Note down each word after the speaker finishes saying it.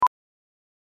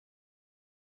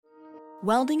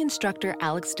Welding instructor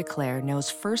Alex DeClaire knows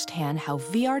firsthand how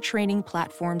VR training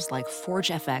platforms like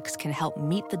ForgeFX can help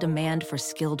meet the demand for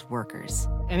skilled workers.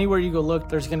 Anywhere you go look,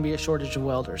 there's going to be a shortage of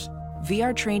welders.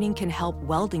 VR training can help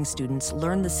welding students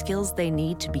learn the skills they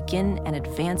need to begin and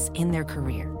advance in their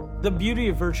career. The beauty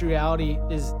of virtual reality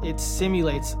is it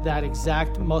simulates that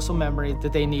exact muscle memory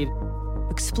that they need.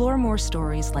 Explore more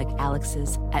stories like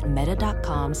Alex's at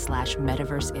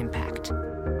meta.com/metaverseimpact.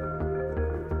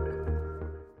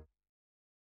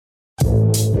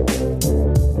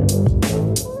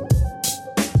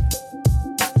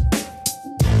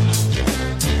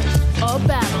 A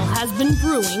battle has been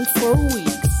brewing for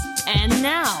weeks, and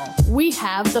now we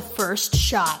have the first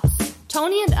shots.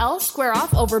 Tony and Elle square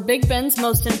off over Big Ben's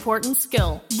most important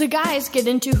skill. The guys get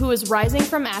into who is rising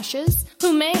from ashes,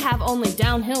 who may have only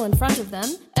downhill in front of them,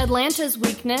 Atlanta's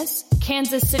weakness,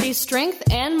 Kansas City's strength,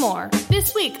 and more.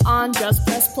 This week on Just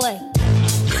Press Play.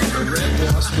 The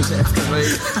red wasp is after me.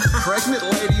 Pregnant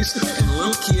ladies and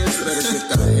little kids better get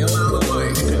the hell out of the way,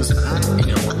 because I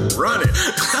am running.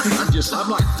 I'm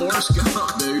like Forrest Gump,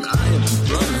 dude. I am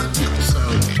running. So,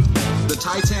 the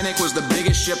Titanic was the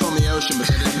biggest ship on the ocean, but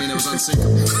that didn't mean it was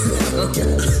unsinkable.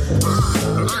 Okay.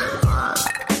 All right.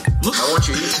 Look, I want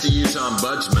you each to use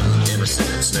ombudsman in a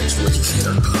sentence next week.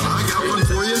 I got one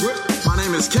for you. My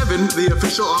name is Kevin, the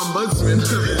official ombudsman of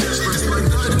the Just Press Play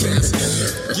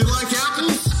podcast. You like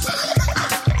apples?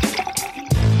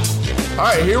 All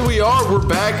right, here we are. We're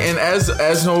back, and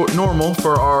as normal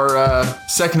for our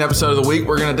second episode of the week,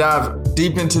 we're going to dive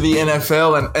deep into the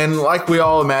NFL. And like we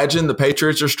all imagine, the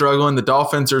Patriots are struggling. The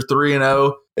Dolphins are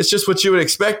 3-0. It's just what you would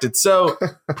expect it. So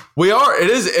it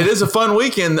is a fun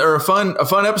weekend, or a fun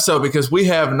episode, because we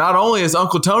have, not only is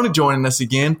Uncle Tony joining us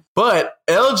again, but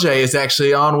LJ is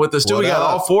actually on with us too. We got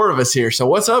all four of us here. So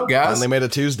what's up, guys? Finally made a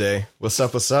Tuesday. What's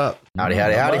up? Howdy.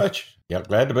 Yep,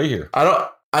 glad to be here.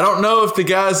 I don't know if the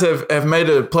guys have made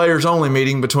a players only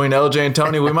meeting between LJ and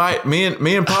Tony. We might, me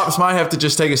and Pops might have to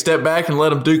just take a step back and let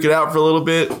them duke it out for a little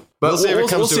bit. But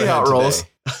we'll see how it rolls.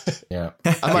 Yeah,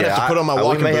 I might have to put on my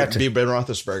walking boot to be Ben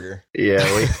Roethlisberger.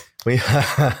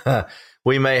 Yeah,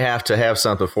 we may have to have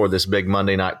something for this big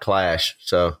Monday night clash.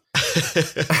 So,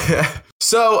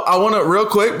 so I want to real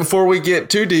quick before we get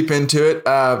too deep into it.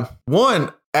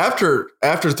 After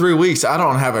 3 weeks, I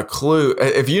don't have a clue.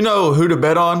 If you know who to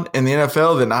bet on in the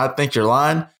NFL, then I think you're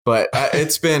lying. But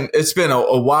it's been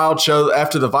a wild show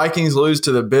after the Vikings lose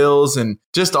to the Bills and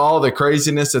just all the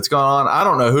craziness that's gone on. I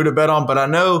don't know who to bet on, but I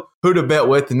know who to bet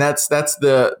with, and that's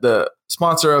the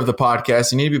sponsor of the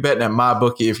podcast. You need to be betting at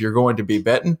MyBookie if you're going to be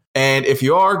betting. And if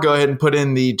you are, go ahead and put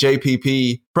in the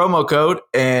JPP promo code,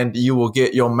 and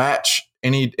you'll match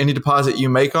any deposit you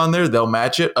make on there. They'll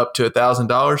match it up to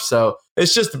 $1,000. So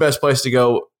it's just the best place to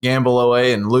go gamble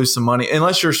away and lose some money.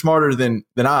 Unless you're smarter than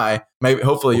I,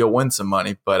 hopefully you'll win some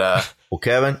money. But well,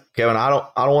 Kevin, I don't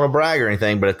want to brag or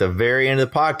anything, but at the very end of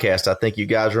the podcast, I think you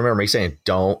guys remember me saying,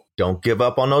 "Don't give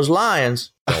up on those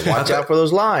Lions. Don't watch out for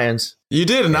those Lions." You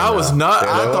did, and I was not.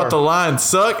 I thought the Lions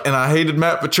suck, and I hated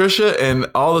Matt Patricia, and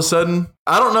all of a sudden,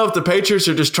 I don't know if the Patriots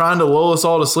are just trying to lull us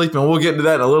all to sleep, and we'll get into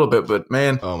that in a little bit. But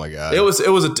man, oh my god, it was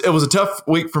a tough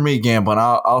week for me gambling.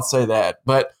 I'll say that.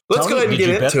 But let's go ahead and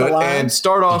get into it and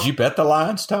start off. Did you bet the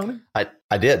Lions, Tony?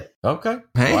 I did. Okay,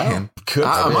 man, wow.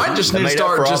 I might just need to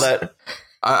start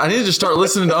I need to just start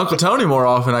listening to Uncle Tony more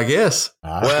often, I guess.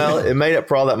 Well, it made up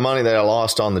for all that money that I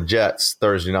lost on the Jets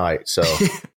Thursday night. So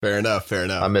fair enough.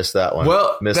 I missed that one.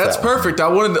 Well, that's perfect. I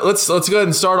wanted to, let's go ahead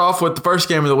and start off with the first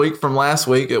game of the week from last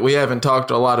week. We haven't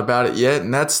talked a lot about it yet,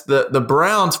 and that's the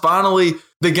Browns finally.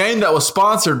 The game that was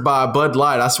sponsored by Bud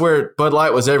Light. I swear Bud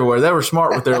Light was everywhere. They were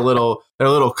smart with their little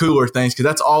cooler things, because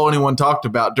that's all anyone talked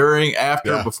about during,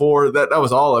 after, before. That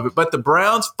was all of it. But the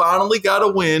Browns finally got a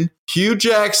win. Hugh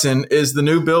Jackson is the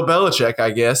new Bill Belichick,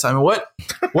 I guess. I mean,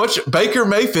 what's Baker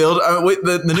Mayfield,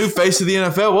 the new face of the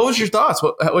NFL? What was your thoughts?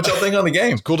 What y'all think on the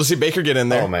game? It's cool to see Baker get in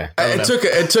there. Oh man,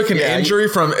 it took an injury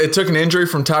from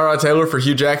Tyrod Taylor for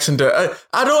Hugh Jackson to.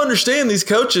 I don't understand these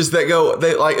coaches that go.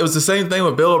 It was the same thing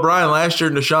with Bill O'Brien last year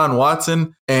and Deshaun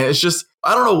Watson, and it's just.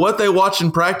 I don't know what they watch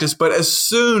in practice, but as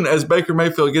soon as Baker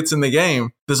Mayfield gets in the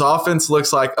game, this offense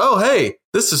looks like, oh, hey,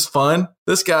 this is fun.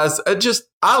 This guy's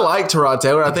I like Tyrod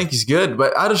Taylor. I think he's good,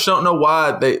 but I just don't know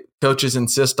why coaches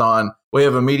insist on, we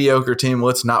have a mediocre team.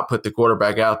 Let's not put the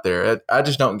quarterback out there. I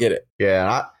just don't get it.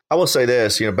 Yeah. I will say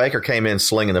this, Baker came in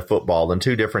slinging the football, and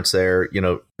two difference there.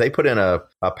 They put in a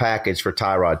package for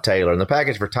Tyrod Taylor, and the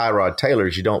package for Tyrod Taylor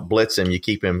is you don't blitz him, you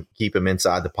keep him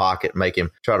inside the pocket, make him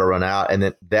try to run out,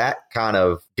 and that kind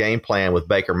of game plan with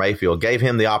Baker Mayfield gave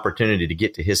him the opportunity to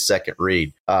get to his second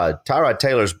read. Tyrod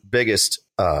Taylor's biggest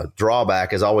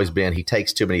drawback has always been he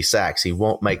takes too many sacks. He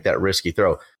won't make that risky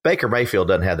throw. Baker Mayfield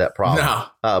doesn't have that problem.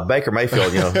 No. Baker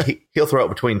Mayfield, he'll throw it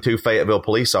between two Fayetteville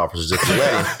police officers if you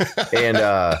let him.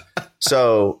 And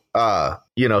so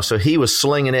he was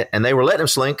slinging it, and they were letting him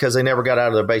sling because they never got out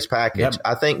of their base package. Yep.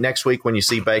 I think next week when you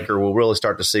see Baker, we'll really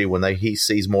start to see when he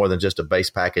sees more than just a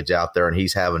base package out there, and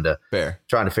he's having to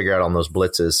trying to figure out on those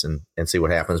blitzes and see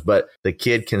what happens. But the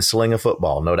kid can sling a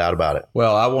football, no doubt about it.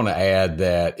 Well, I want to add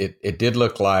that it did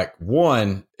look like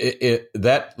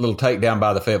that little takedown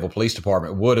by the Fayetteville Police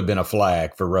Department would have been a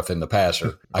flag for roughing the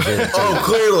passer. I guarantee.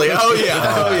 Clearly. Oh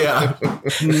yeah.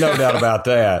 No doubt about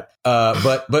that.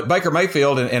 But Baker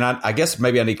Mayfield, and I guess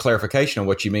maybe I need clarification on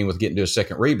what you mean with getting to a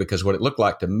second read, because what it looked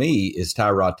like to me is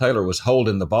Tyrod Taylor was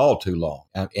holding the ball too long,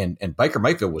 and Baker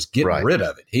Mayfield was getting rid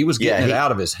of it. He was getting it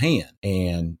out of his hand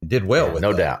and did well with it.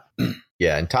 No doubt.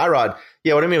 Yeah, and Tyrod,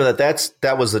 what I mean with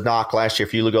that was the knock last year.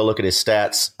 If you go look at his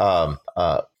stats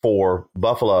for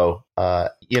Buffalo,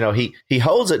 he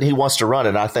holds it and he wants to run it.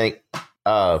 And I think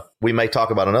we may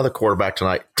talk about another quarterback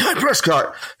tonight, Dak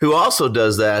Prescott, who also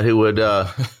does that,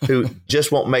 who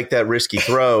just won't make that risky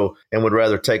throw and would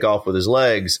rather take off with his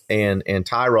legs. And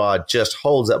Tyrod just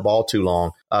holds that ball too long.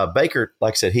 Baker,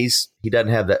 like I said, he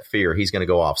doesn't have that fear. He's going to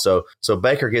go off. So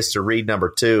Baker gets to read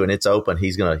number 2 and it's open.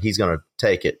 He's gonna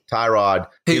take it. Tyrod,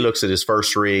 he looks at his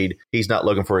first read. He's not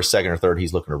looking for his second or third.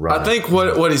 He's looking to run. I think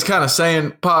what he's kind of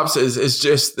saying, Pops, is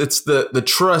just it's the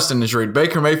trust in his read.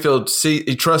 Baker Mayfield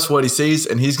he trusts what he sees,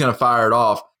 and he's going to fire it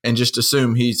off and just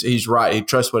assume he's right. He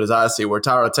trusts what his eyes see. Where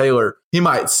Tyrod Taylor, he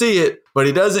might see it, but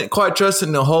he doesn't quite trust it,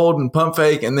 and he'll hold and pump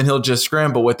fake, and then he'll just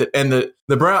scramble with it. And the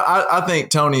Brown, I think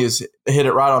Tony has hit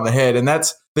it right on the head, and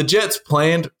that's the Jets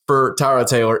planned for Tyrod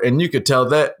Taylor, and you could tell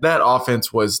that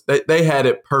offense was they had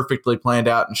it perfectly planned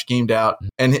out and schemed out,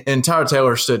 and Tyrod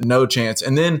Taylor stood no chance.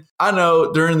 And then I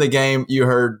know during the game you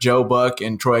heard Joe Buck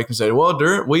and Troy Aikman say, "Well,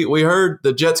 we heard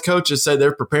the Jets coaches say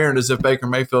they're preparing as if Baker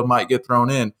Mayfield might get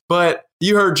thrown in," but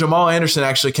you heard Jamal Anderson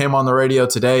actually came on the radio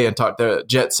today and talked to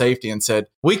Jet safety and said,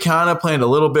 we kind of planned a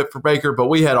little bit for Baker, but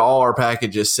we had all our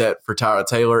packages set for Tyrod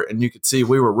Taylor, and you could see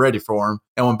we were ready for him.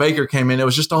 And when Baker came in, it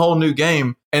was just a whole new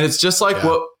game. And it's just like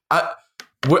what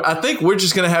I think we're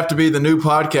just going to have to be the new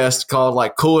podcast called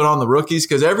like Cool It on the Rookies,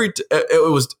 because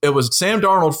it was Sam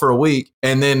Darnold for a week,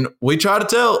 and then we try to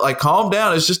tell like calm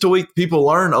down. It's just a week. People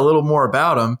learn a little more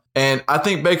about him, and I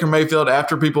think Baker Mayfield,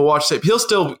 after people watch tape, he'll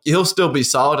still be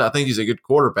solid. I think he's a good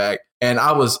quarterback, and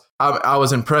I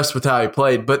was impressed with how he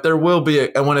played. But there will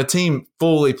be and when a team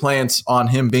fully plans on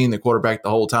him being the quarterback the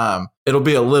whole time, it'll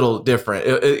be a little different.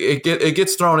 It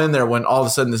gets thrown in there when all of a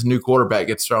sudden this new quarterback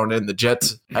gets thrown in. The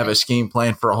Jets have a scheme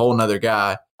planned for a whole nother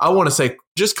guy. I want to say,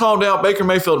 just calm down. Baker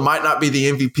Mayfield might not be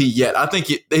the MVP yet. I think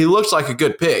he looks like a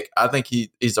good pick. I think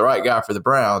he's the right guy for the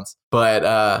Browns. But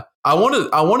I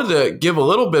wanted to give a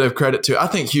little bit of credit to. I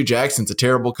think Hugh Jackson's a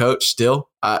terrible coach still.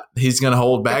 He's going to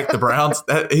hold back the Browns.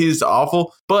 He's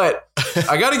awful. But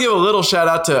I got to give a little shout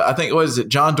out to, I think, what is it,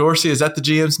 John Dorsey? Is that the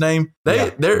GM's name?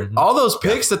 They're all those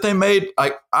picks that they made.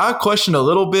 Like, I questioned a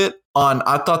little bit on.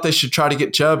 I thought they should try to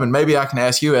get Chubb, and maybe I can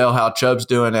ask you, El, how Chubb's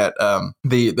doing at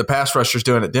the pass rushers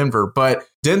doing at Denver. But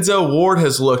Denzel Ward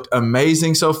has looked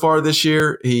amazing so far this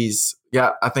year. He's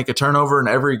got, I think, a turnover in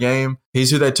every game.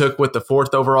 He's who they took with the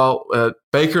 4th overall.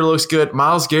 Baker looks good.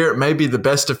 Myles Garrett may be the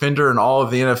best defender in all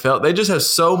of the NFL. They just have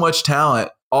so much talent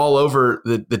all over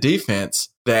the defense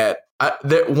that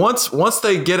once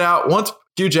they get out, once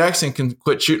Hugh Jackson can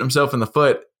quit shooting himself in the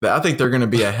foot, I think they're going to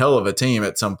be a hell of a team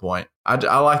at some point.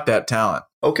 I like that talent.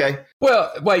 Okay.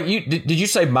 Well, wait, did you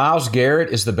say Myles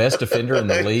Garrett is the best defender in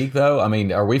the league, though? I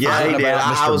mean, are we forgetting about Mr.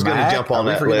 Mack? I was going to jump on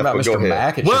that. Are we forgetting about Mr.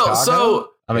 Mack at Chicago?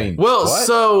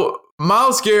 So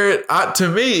Myles Garrett, to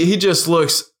me, he just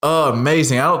looks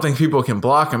amazing. I don't think people can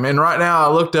block him. And right now,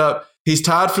 I looked up, he's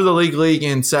tied for the league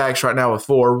in sacks right now with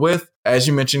 4, with, as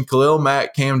you mentioned, Khalil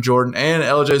Mack, Cam Jordan, and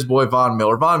LJ's boy Von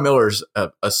Miller. Von Miller's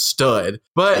a stud.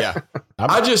 But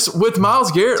with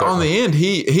Myles Garrett on the end,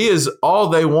 he is all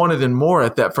they wanted and more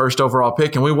at that 1st overall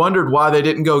pick. And we wondered why they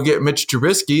didn't go get Mitch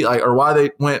Trubisky, or why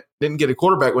they didn't get a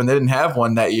quarterback when they didn't have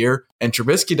one that year. And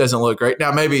Trubisky doesn't look great.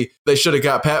 Now, maybe they should have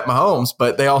got Pat Mahomes,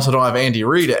 but they also don't have Andy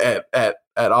Reid at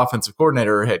offensive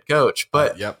coordinator or head coach.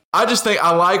 But I just think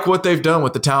I like what they've done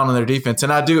with the talent in their defense.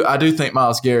 And I do think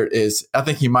Myles Garrett I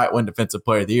think he might win Defensive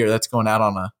Player of the Year. That's going out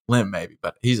on a limb maybe,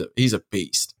 but he's a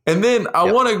beast. And then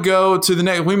I want to go to the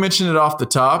next, we mentioned it off the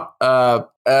top.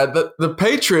 The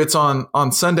Patriots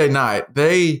on Sunday night,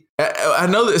 I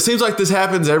know that it seems like this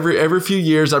happens every few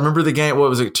years. I remember the game,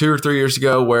 2 or 3 years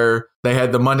ago, where they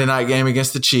had the Monday night game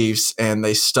against the Chiefs and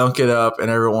they stunk it up, and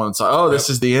everyone's like, oh, this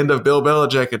is the end of Bill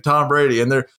Belichick and Tom Brady.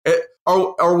 And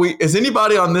are we? Is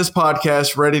anybody on this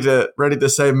podcast ready to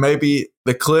say maybe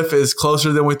the cliff is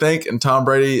closer than we think, and Tom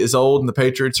Brady is old and the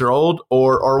Patriots are old,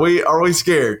 or are we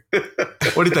scared?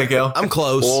 What do you think, El? I'm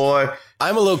close. Boy,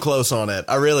 I'm a little close on it.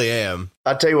 I really am.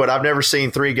 I tell you what, I've never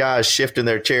seen three guys shift in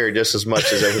their chair just as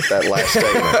much as with that last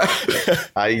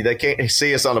statement. They can't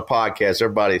see us on the podcast.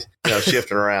 Everybody's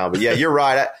shifting around. But yeah, you're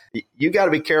right. You got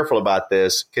to be careful about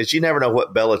this because you never know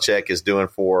what Belichick is doing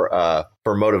for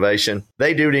motivation.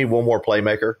 They do need one more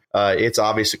playmaker. It's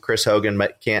obvious that Chris Hogan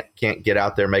can't get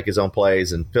out there and make his own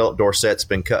plays, and Philip Dorsett's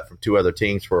been cut from two other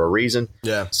teams for a reason.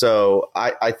 Yeah. So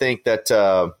I think that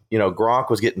Gronk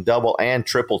was getting double and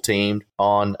triple teamed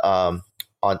on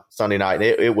Sunday night.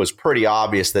 It was pretty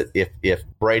obvious that if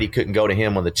Brady couldn't go to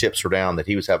him when the chips were down, that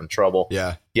he was having trouble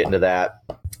getting to that.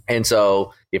 And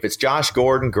so if it's Josh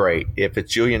Gordon, great. If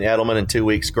it's Julian Edelman in 2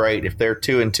 weeks, great. If they're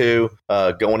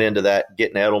 2-2 going into that,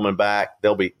 getting Edelman back,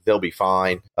 they'll be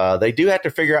fine. They do have to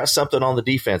figure out something on the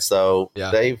defense, though.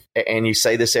 Yeah. And you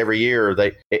say this every year.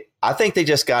 I think they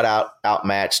just got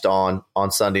outmatched on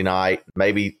Sunday night.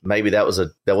 Maybe that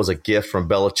was a gift from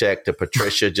Belichick to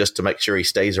Patricia just to make sure he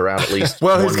stays around at least.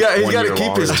 Well, he's got to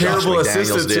keep his terrible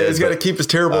assistants. He's got to keep his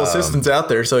terrible assistants out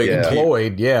there so he can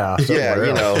employed. Yeah,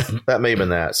 that may have been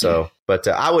that. So, but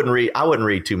I wouldn't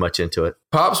read too much into it.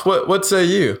 Pops, what say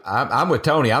you? I'm with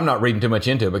Tony. I'm not reading too much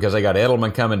into it because they got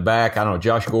Edelman coming back. I don't know.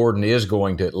 Josh Gordon is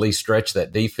going to at least stretch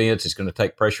that defense. He's going to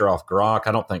take pressure off Gronk.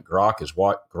 I don't think Gronk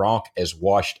is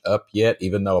washed up yet,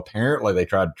 even though apparently they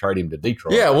tried to trade him to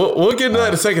Detroit. Yeah, we'll get into that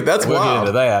in a second. That's we'll wild. get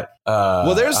into that.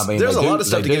 Well, there's a lot of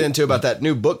stuff to get into about that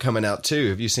new book coming out too.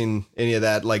 Have you seen any of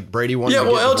that? Like Brady wanted to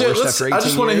get divorced after 18 I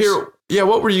just want to hear. Yeah,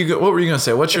 what were you going to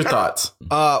say? What's your thoughts?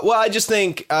 Well, I just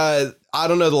think I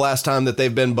don't know the last time that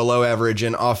they've been below average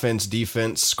in offense,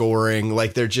 defense, scoring.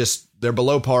 Like they're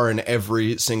below par in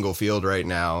every single field right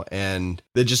now, and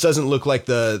it just doesn't look like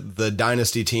the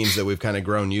dynasty teams that we've kind of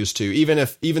grown used to.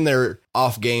 Even their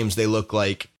off games, they look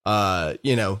like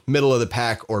middle of the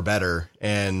pack or better.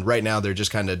 And right now they're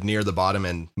just kind of near the bottom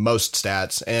in most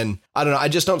stats. And I don't know. I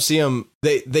just don't see them.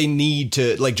 They need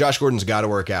to, like, Josh Gordon's got to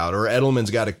work out, or Edelman's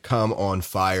got to come on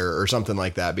fire or something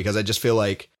like that, because I just feel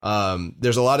like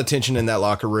there's a lot of tension in that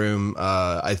locker room.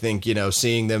 I think,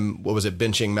 seeing them,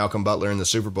 benching Malcolm Butler in the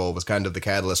Super Bowl was kind of the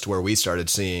catalyst to where we started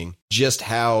seeing just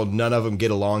how none of them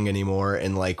get along anymore.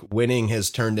 And like winning has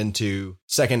turned into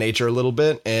second nature a little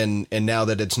bit. And now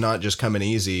that it's not just coming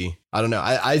easy, I don't know.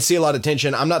 I see a lot of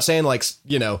tension. I'm not saying like,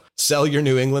 sell your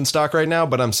New England stock right now,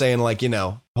 but I'm saying like,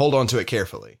 hold on to it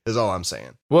carefully is all I'm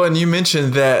saying. Well, and you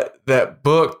mentioned that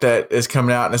book that is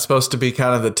coming out, and it's supposed to be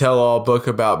kind of the tell-all book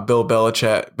about Bill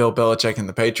Belichick and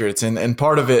the Patriots. And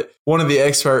part of it, one of the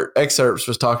excerpts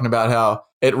was talking about how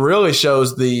it really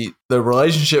shows the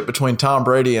relationship between Tom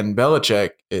Brady and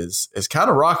Belichick is kind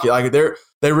of rocky. Like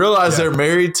they realize they're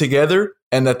married together,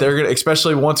 and that they're going to,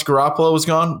 especially once Garoppolo was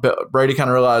gone, Brady kind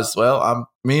of realized, well,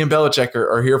 me and Belichick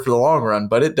are here for the long run.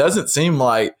 But it doesn't seem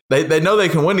like they know they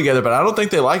can win together, but I don't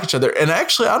think they like each other. And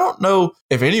actually, I don't know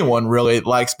if anyone really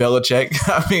likes Belichick.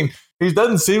 I mean, he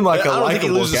doesn't seem like a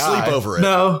likable guy. Sleep over it.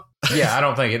 No. Yeah, I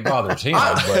don't think it bothers him,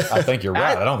 but I think you're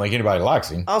right. I don't think anybody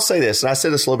likes him. I'll say this, and I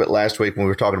said this a little bit last week when we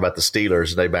were talking about the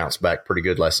Steelers. They bounced back pretty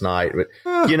good last night. But,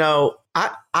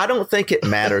 I don't think it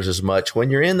matters as much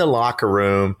when you're in the locker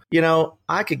room.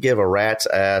 I could give a rat's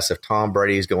ass if Tom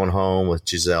Brady's going home with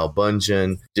Gisele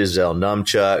Bundchen, Gisele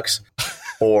Nunchucks,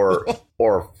 or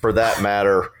for that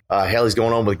matter, hell, he's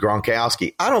going on with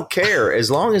Gronkowski. I don't care. As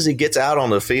long as he gets out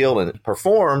on the field and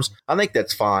performs, I think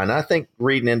that's fine. I think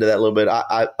reading into that a little bit,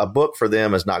 a book for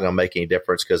them is not going to make any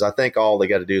difference, because I think all they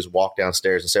got to do is walk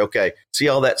downstairs and say, okay, see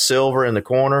all that silver in the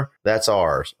corner? That's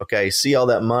ours. Okay, see all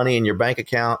that money in your bank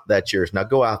account? That's yours. Now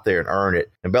go out there and earn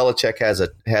it. And Belichick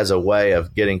has a way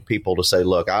of getting people to say,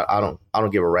 look, I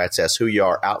don't give a rat's ass who you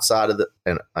are outside of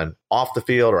and off the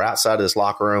field or outside of this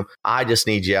locker room. I just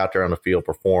need you out there on the field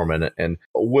performing, and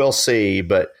we'll see.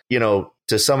 But,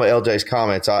 to some of LJ's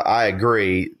comments, I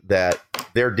agree that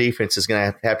their defense is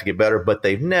going to have to get better, but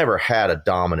they've never had a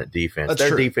dominant defense. That's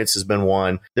true. Defense has been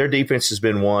one. Their defense has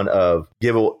been one of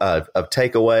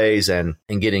takeaways and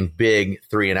getting big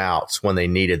 3-and-outs when they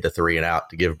needed the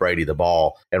 3-and-out to give Brady the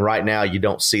ball. And right now, you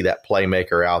don't see that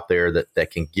playmaker out there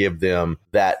that can give them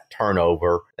that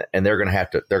turnover, and they're going to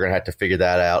have to figure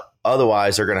that out.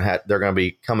 Otherwise, they're going to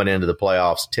be coming into the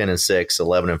playoffs 10-6,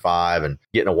 11-5, and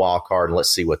getting a wild card. And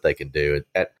let's see what they can do.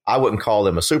 I wouldn't call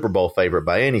them a Super Bowl favorite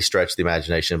by any stretch of the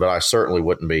imagination, but I certainly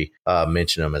wouldn't be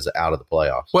mentioning them as out of the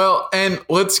playoffs. Well, and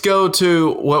let's go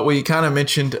to what we kind of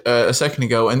mentioned a second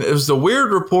ago, and it was the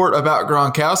weird report about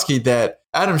Gronkowski that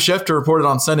Adam Schefter reported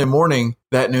on Sunday morning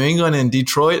that New England and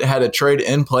Detroit had a trade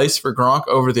in place for Gronk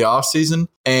over the offseason.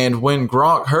 And when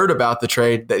Gronk heard about the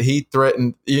trade, that he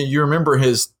threatened, you remember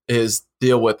his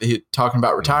deal with talking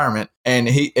about retirement, and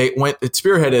it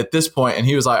spearheaded at this point, and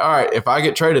he was like, all right, if I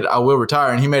get traded, I will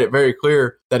retire. And he made it very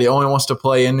clear that he only wants to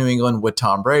play in New England with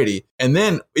Tom Brady. And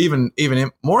then even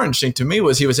more interesting to me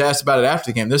was he was asked about it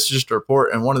after the game. This is just a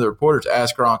report, and one of the reporters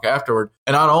asked Gronk afterward,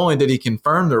 and not only did he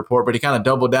confirm the report, but he kind of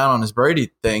doubled down on his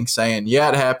Brady thing, saying, yeah,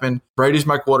 it happened. Brady's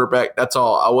my quarterback. That's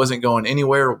all. I wasn't going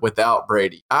anywhere without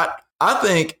Brady. I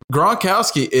think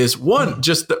Gronkowski is one,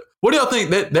 what do y'all think?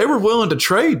 That they were willing to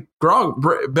trade Gronk?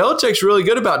 Belichick's really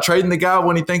good about trading the guy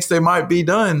when he thinks they might be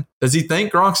done. Does he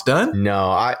think Gronk's done?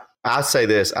 No, I say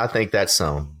this. I think that's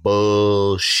some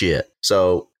bullshit.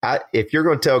 So if you're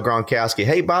going to tell Gronkowski,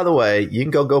 hey, by the way, you can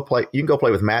go play. You can go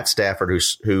play with Matt Stafford,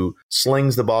 who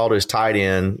slings the ball to his tight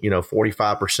end,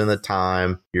 45% of the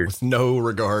time. With no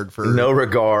regard.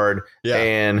 Yeah.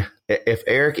 And if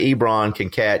Eric Ebron can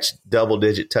catch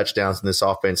double-digit touchdowns in this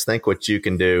offense, think what you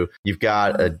can do. You've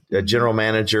got a general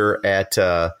manager at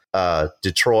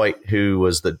Detroit who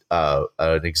was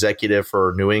an executive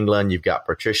for New England. You've got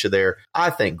Patricia there.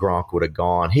 I think Gronk would have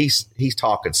gone. He's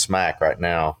talking smack right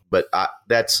now, but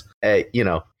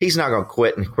he's not going to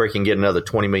quit and freaking get another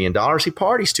 $20 million. He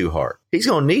parties too hard. He's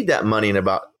going to need that money in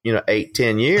about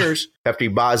 8-10 years after he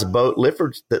buys a boat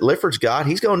that Lifford's got.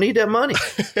 He's going to need that money.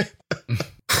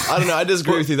 I don't know. I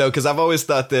disagree with you, though, because I've always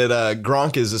thought that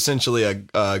Gronk is essentially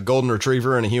a golden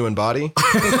retriever in a human body.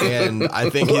 And I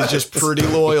think he's just pretty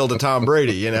loyal to Tom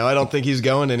Brady. I don't think he's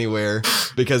going anywhere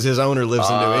because his owner lives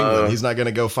in New England. He's not going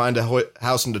to go find a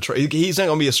house in Detroit. He's not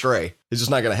going to be a stray. It's just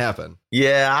not going to happen.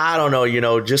 Yeah, I don't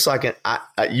know. Just like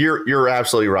you're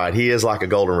absolutely right. He is like a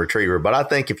golden retriever. But I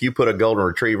think if you put a golden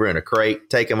retriever in a crate,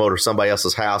 take him over to somebody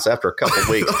else's house, after a couple of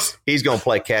weeks, he's going to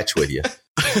play catch with you.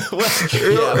 He'll learn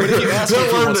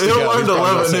to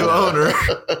love a new owner.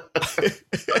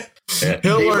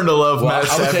 He'll learn to love Matt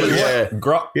Stafford.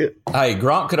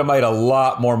 Gronk could have made a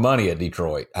lot more money at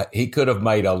Detroit. He could have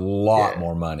made a lot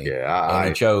more money, and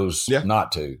he chose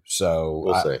not to. So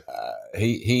we'll see.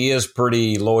 He is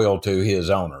pretty loyal to his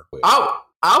owner. I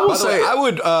will say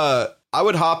I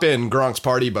would hop in Gronk's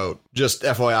party boat. Just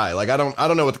FYI, I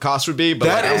don't know what the cost would be, but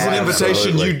that is an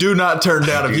invitation you do not turn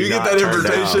down. If you get that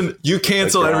invitation, you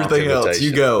cancel everything else.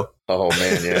 You go. Oh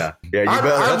man, yeah. You better.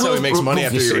 That's how he makes money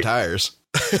after he retires.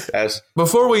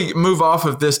 Before we move off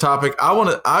of this topic,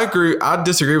 I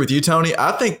disagree with you, Tony.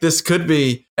 I think this could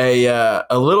be a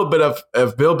little bit of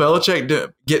Bill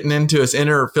Belichick getting into his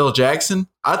inner Phil Jackson.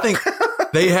 I think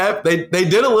they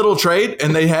did a little trade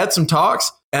and they had some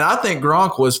talks. And I think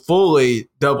Gronk was fully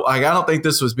double. I don't think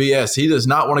this was BS. He does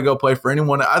not want to go play for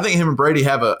anyone. I think him and Brady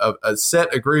have a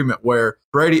set agreement where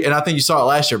Brady, and I think you saw it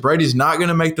last year, Brady's not going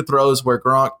to make the throws where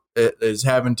Gronk is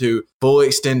having to fully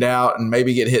extend out and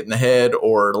maybe get hit in the head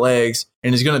or legs.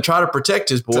 And he's going to try to protect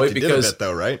his boy because,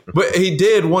 though, right? But he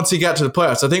did once he got to the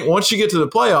playoffs. I think once you get to the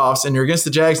playoffs and you're against the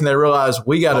Jags and they realize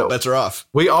we got to, all bets are off.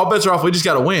 We just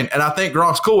got to win. And I think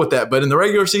Gronk's cool with that. But in the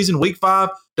regular season, week 5,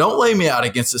 don't lay me out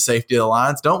against the safety of the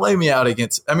Lions. Don't lay me out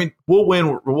against, we'll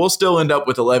win. We'll still end up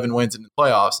with 11 wins in the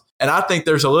playoffs. And I think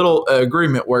there's a little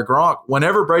agreement where Gronk,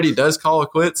 whenever Brady does call it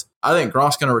quits, I think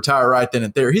Gronk's going to retire right then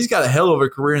and there. He's got a hell of a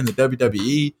career in the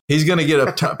WWE. He's going to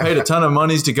get paid a ton of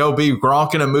monies to go be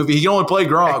Gronk in a movie. He can only play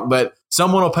Gronk, but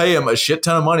someone will pay him a shit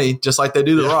ton of money, just like they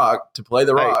do The Rock, to play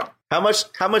The Rock. How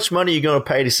much money are you going to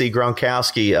pay to see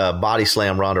Gronkowski body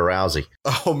slam Ronda Rousey?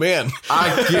 Oh, man.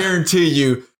 I guarantee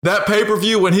you that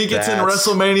pay-per-view, when he gets into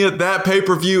WrestleMania, that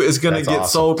pay-per-view is going to get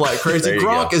sold like crazy.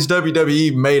 Gronk is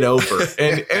WWE made over.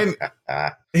 And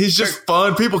he's just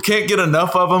fun. People can't get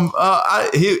enough of him.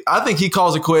 I think he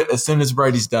calls it quit as soon as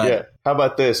Brady's done. Yeah. How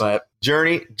about this?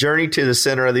 Journey to the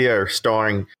Center of the Earth,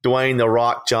 starring Dwayne The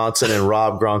Rock Johnson and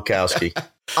Rob Gronkowski.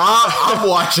 I'm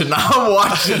watching.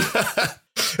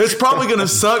 It's probably going to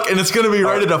suck, and it's going to be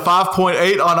rated a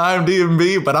 5.8 on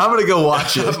IMDb, but I'm going to go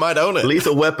watch it. I might own it.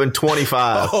 Lethal Weapon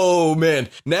 25. Oh, man.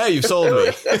 Now you've sold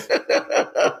me.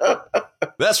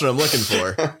 That's what I'm looking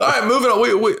for. All right, moving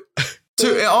on.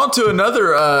 On to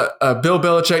another Bill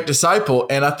Belichick disciple,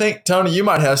 and I think, Tony, you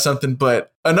might have something,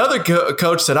 but another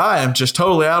coach that I am just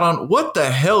totally out on, what the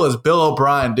hell is Bill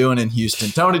O'Brien doing in Houston?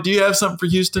 Tony, do you have something for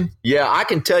Houston? Yeah, I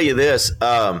can tell you this.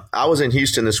 I was in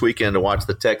Houston this weekend to watch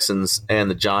the Texans and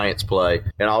the Giants play,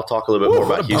 and I'll talk a little bit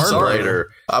more about Houston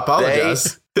later. I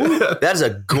apologize. That is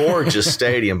a gorgeous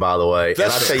stadium, by the way. And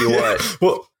I'll tell you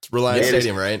what. It's Reliance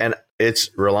Stadium, right? And it's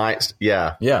Reliance.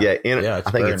 Yeah. I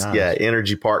think it's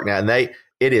Energy Park now. And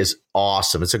It is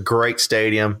awesome. It's a great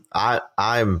stadium.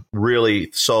 I'm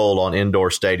really sold on indoor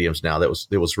stadiums now.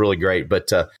 It was really great.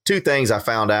 But two things I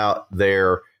found out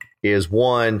there is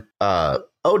one,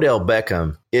 Odell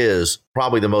Beckham is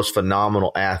probably the most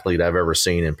phenomenal athlete I've ever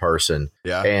seen in person.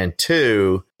 Yeah. And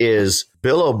two is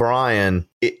Bill O'Brien.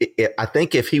 I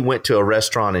think if he went to a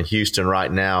restaurant in Houston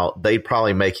right now, they'd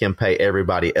probably make him pay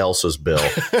everybody else's bill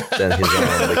than his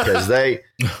own, because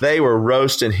they were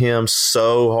roasting him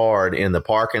so hard in the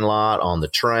parking lot, on the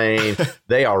train.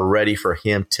 They are ready for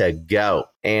him to go.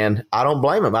 And I don't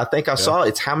blame him. I think I saw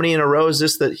it's how many in a row is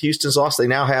this that Houston's lost? They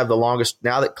now have the longest,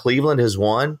 now that Cleveland has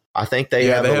won. I think they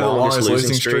have the longest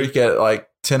losing streak at like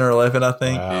 10 or 11, I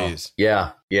think.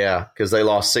 Wow. Yeah, because they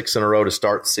lost 6 in a row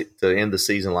to end the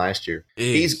season last year.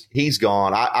 He's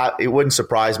gone. It wouldn't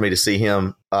surprise me to see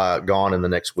him gone in the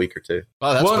next week or two.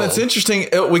 Oh, that's and it's interesting.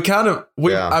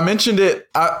 I mentioned it.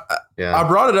 I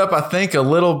brought it up, I think, a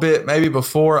little bit maybe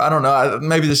before. I don't know.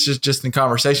 Maybe this is just in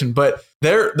conversation, but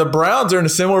the Browns are in a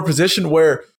similar position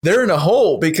where they're in a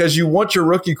hole because you want your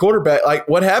rookie quarterback. Like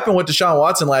what happened with Deshaun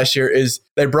Watson last year is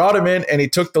they brought him in and he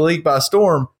took the league by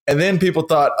storm. And then people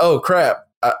thought, oh, crap,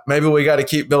 maybe we got to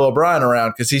keep Bill O'Brien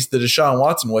around because he's the Deshaun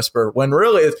Watson whisperer. When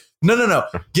really it's no.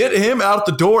 Get him out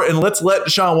the door and let's let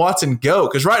Deshaun Watson go.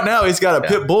 Because right now he's got a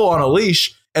pit bull on a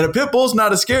leash. And a pit bull's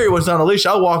not as scary when it's on a leash.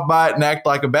 I'll walk by it and act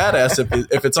like a badass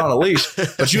if it's on a leash.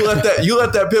 But you let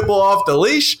that pit bull off the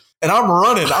leash, and I'm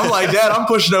running. I'm like, Dad, I'm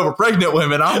pushing over pregnant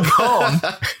women. I'm gone.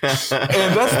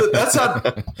 And that's how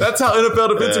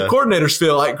NFL defensive coordinators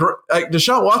feel. Like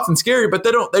Deshaun Watson's scary, but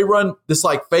they run this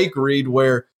like fake read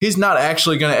where he's not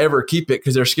actually going to ever keep it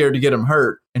because they're scared to get him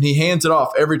hurt, and he hands it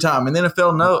off every time. And the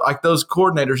NFL know, like those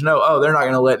coordinators know, oh, they're not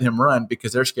going to let him run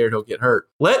because they're scared he'll get hurt.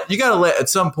 You got to let at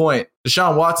some point.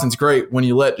 Deshaun Watson's great when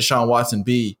you let Deshaun Watson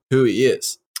be who he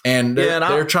is. And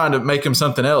they're trying to make him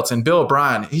something else. And Bill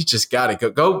O'Brien, he's just got to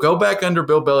go back under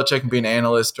Bill Belichick and be an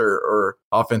analyst or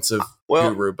offensive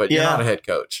guru, but you're not a head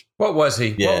coach. What was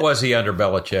he? Yeah. What was he under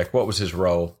Belichick? What was his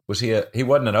role? Was he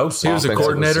wasn't an OC. He was a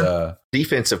coordinator.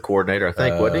 Defensive coordinator, I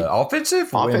think, wasn't he?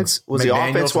 Offensive? Offense? Was he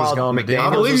offense while McDaniels?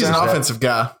 I believe he's an offensive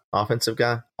guy. Offensive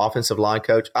guy? Offensive line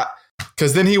coach?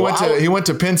 Because then he went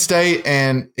to Penn State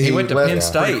and he went to Penn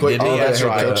State. Didn't he? That's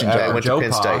right. Went to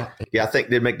Penn State. Yeah, I think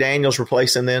did McDaniels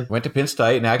replace him then? Went to Penn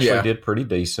State and actually did pretty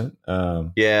decent.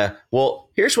 Yeah. Well,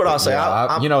 here's what I'll say.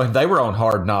 They were on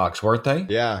Hard Knocks, weren't they?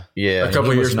 Yeah. A couple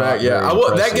of years back. Yeah.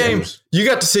 That game you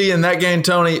got to see in that game,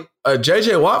 Tony.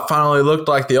 J.J. Watt finally looked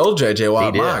like the old J.J.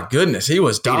 Watt. My goodness, he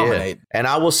was dominating. And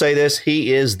I will say this,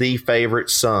 he is the favorite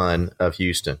son of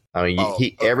Houston. I mean,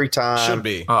 he every time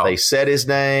they said his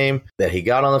name, that he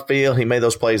got on the field, he made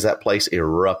those plays, that place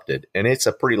erupted. And it's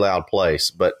a pretty loud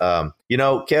place. But,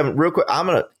 Kevin, real quick, I'm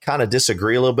going to kind of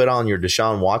disagree a little bit on your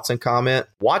Deshaun Watson comment.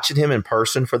 Watching him in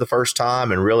person for the first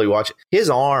time and really watching,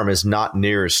 his arm is not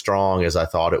near as strong as I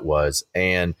thought it was.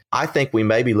 And I think we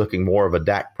may be looking more of a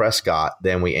Dak Prescott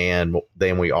than we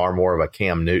are more of a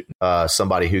Cam Newton,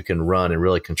 somebody who can run and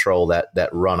really control that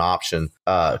run option.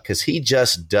 Because he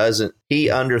just doesn't. He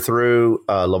underthrew.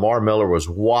 Lamar Miller was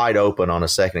wide open on a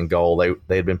second and goal.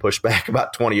 They had been pushed back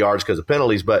about 20 yards because of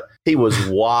penalties, but he was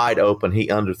wide open. He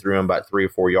underthrew him about 3 or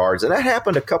 4 yards. And that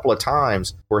happened a couple of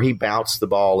times where he bounced the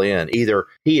ball in. Either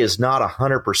he is not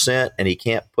 100% and he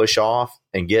can't push off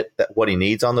and get what he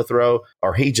needs on the throw,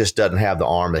 or he just doesn't have the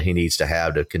arm that he needs to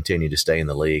have to continue to stay in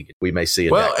the league. We may see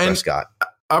a Dak Prescott.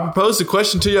 I proposed a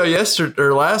question to y'all yesterday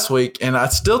or last week, and I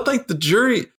still think the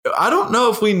jury, I don't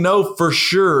know if we know for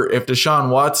sure if Deshaun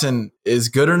Watson is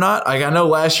good or not. Like, I know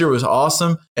last year was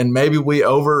awesome and maybe we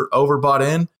overbought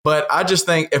in, but I just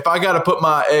think if I got to put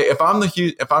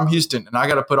if I'm Houston and I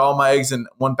got to put all my eggs in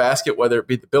one basket, whether it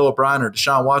be the Bill O'Brien or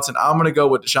Deshaun Watson, I'm going to go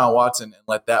with Deshaun Watson and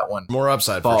let that one more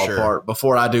upside fall for sure. apart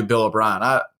before I do Bill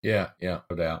O'Brien. Yeah, no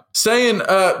doubt. Saying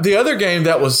the other game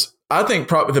that was, I think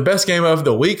probably the best game of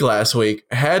the week last week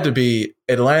had to be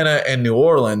Atlanta and New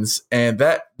Orleans, and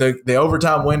that the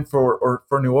overtime win for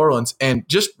New Orleans. And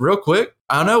just real quick,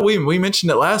 I know we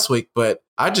mentioned it last week, but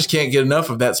I just can't get enough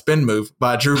of that spin move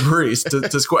by Drew Brees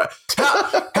to square.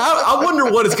 I wonder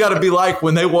what it's got to be like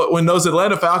when those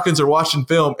Atlanta Falcons are watching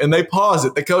film and they pause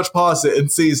it. The coach pauses it and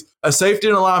sees a safety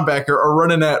and a linebacker are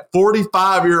running at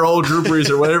 45-year-old Drew Brees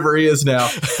or whatever he is now,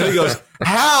 and he goes,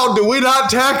 "How do we not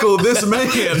tackle this man?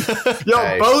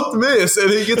 Y'all both miss," and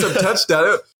he gets a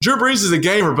touchdown. Drew Brees is a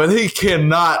gamer, but he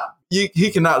cannot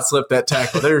slip that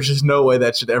tackle. There's just no way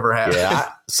that should ever happen.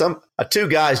 Yeah, two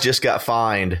guys just got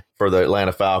fined for the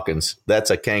Atlanta Falcons. That's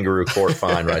a kangaroo court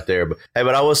fine right there. But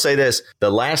I will say this: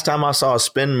 the last time I saw a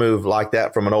spin move like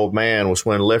that from an old man was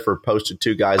when Lifford posted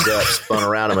two guys up, spun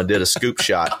around him, and did a scoop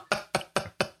shot.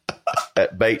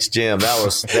 at Bates Gym.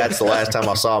 That's the last time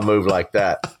I saw a move like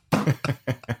that.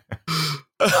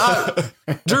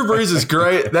 Drew Brees is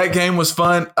great. That game was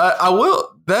fun.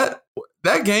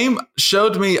 That game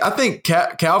showed me, I think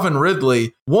Calvin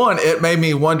Ridley, it made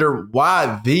me wonder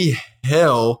why the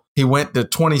hell he went to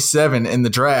 27 in the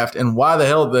draft and why the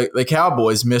hell the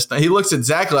Cowboys missed. He looks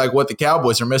exactly like what the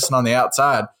Cowboys are missing on the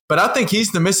outside. But I think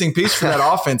he's the missing piece for that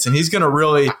offense, and he's going to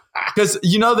really – because,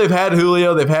 they've had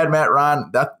Julio, they've had Matt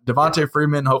Ryan, Devontae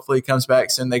Freeman hopefully comes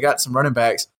back soon. They got some running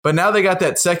backs. But now they got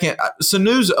that second –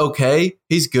 Sanu's okay.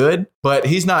 He's good, but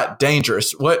he's not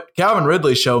dangerous. What Calvin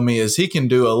Ridley showed me is he can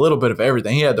do a little bit of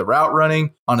everything. He had the route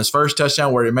running on his first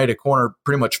touchdown where he made a corner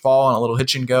pretty much fall on a little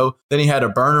hitch and go. Then he had a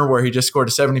burner where he just scored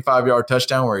a 75-yard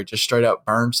touchdown where he just straight up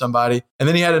burned somebody. And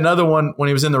then he had another one when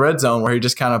he was in the red zone where he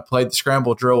just kind of played the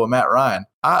scramble drill with Matt Ryan.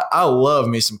 I love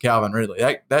me some Calvin Ridley.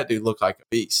 That dude looked like a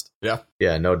beast. Yeah.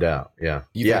 Yeah, no doubt. Yeah.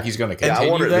 You think he's going to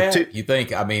continue that? You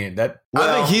think? I mean, that. Well,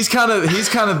 I think he's kind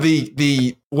of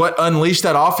the what unleashed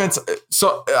that offense.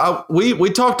 So we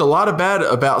talked a lot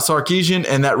about Sarkisian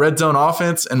and that red zone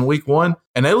offense in week 1,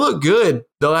 and they look good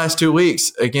the last 2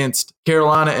 weeks against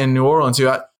Carolina and New Orleans.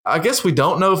 Who I guess we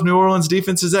don't know if New Orleans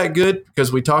defense is that good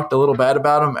because we talked a little bad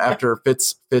about them after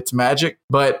Fitz magic,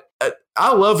 but.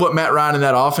 I love what Matt Ryan in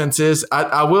that offense is.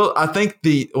 I think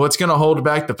what's going to hold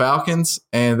back the Falcons,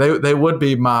 and they would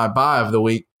be my buy of the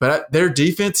week, but their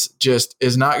defense just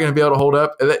is not going to be able to hold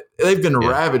up. They've been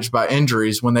ravaged by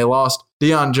injuries when they lost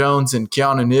Deion Jones and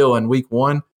Keanu Neal in week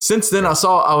 1. Since then, I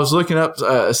was looking up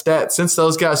a stat. Since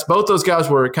both those guys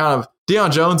were kind of,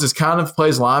 Deion Jones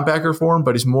plays linebacker for him,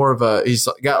 but he's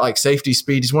got like safety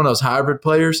speed. He's one of those hybrid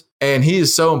players, and he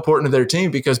is so important to their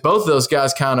team because both of those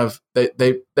guys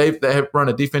they run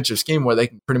a defensive scheme where they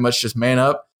can pretty much just man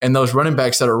up. And those running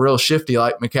backs that are real shifty,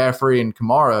 like McCaffrey and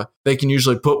Kamara, they can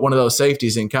usually put one of those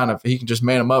safeties and he can just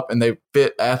man them up and they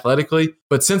fit athletically.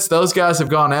 But since those guys have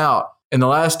gone out in the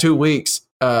last 2 weeks,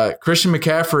 Christian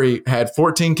McCaffrey had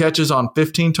 14 catches on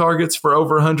 15 targets for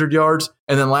over 100 yards.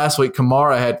 And then last week,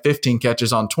 Kamara had 15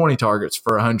 catches on 20 targets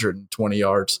for 120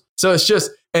 yards. So it's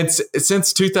just, and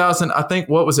since 2000, I think,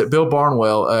 what was it? Bill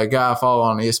Barnwell, a guy I follow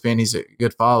on ESPN, he's a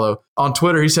good follow. On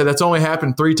Twitter, he said that's only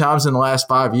happened 3 times in the last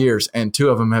 5 years, and 2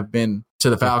 of them have been to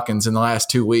the Falcons in the last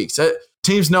 2 weeks.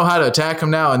 Teams know how to attack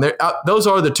them now, and those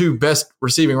are the 2 best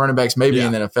receiving running backs maybe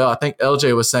in the NFL. I think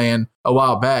LJ was saying a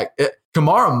while back,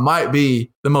 Kamara might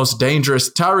be the most dangerous.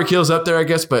 Tyreek Hill's up there, I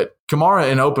guess, but Kamara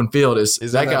in open field is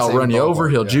that guy will run you over.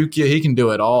 He'll juke you. He can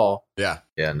do it all. Yeah.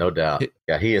 Yeah, no doubt.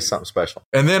 Yeah, he is something special.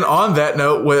 And then on that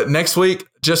note, next week,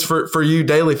 just for you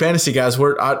daily fantasy guys,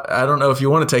 I don't know if you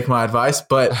want to take my advice,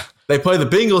 but they play the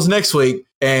Bengals next week,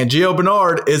 and Gio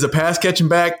Bernard is a pass-catching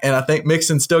back, and I think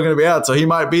Mixon's still going to be out, so he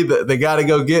might be the guy to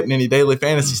go get in any daily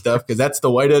fantasy stuff because that's the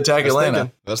way to attack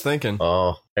Atlanta. I was thinking.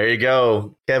 Oh, there you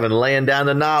go. Kevin laying down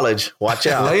the knowledge. Watch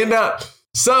out. Laying down.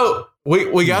 So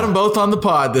we got them both on the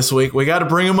pod this week. We got to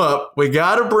bring them up. We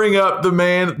got to bring up the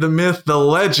man, the myth, the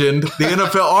legend, the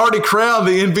NFL already crowned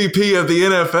the MVP of the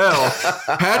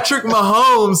NFL, Patrick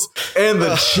Mahomes and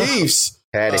the Chiefs.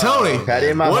 Tony,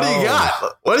 what do you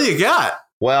got? What do you got?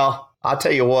 Well, I'll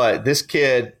tell you what, this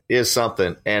kid is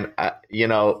something. And,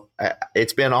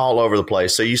 it's been all over the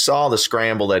place. So you saw the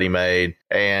scramble that he made,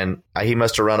 and he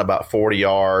must have run about 40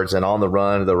 yards and on the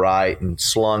run to the right and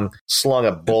slung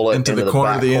a bullet into the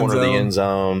corner of the end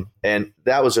zone. And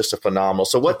that was just a phenomenal.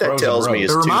 So what that tells me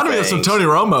is it reminded me of some Tony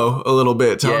Romo a little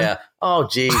bit, Tony. Yeah. Oh,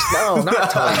 geez. No,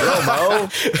 not Tony Romo.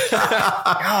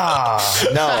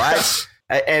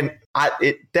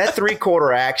 That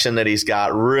 3-quarter action that he's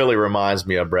got really reminds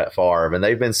me of Brett Favre, and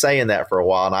they've been saying that for a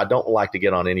while, and I don't like to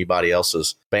get on anybody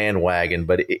else's bandwagon,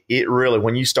 but it really,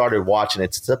 when you started watching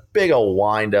it, it's a big old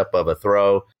wind-up of a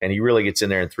throw, and he really gets in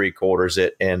there and 3-quarters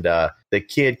it, and the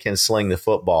kid can sling the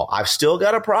football. I've still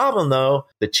got a problem, though.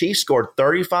 The Chiefs scored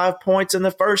 35 points in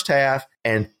the first half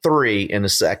and 3 in the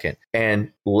second,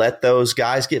 and let those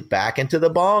guys get back into the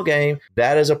ball game.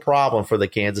 That is a problem for the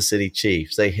Kansas City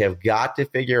Chiefs. They have got to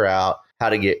figure out how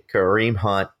to get Kareem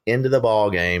Hunt into the ball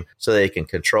game so they can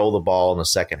control the ball in the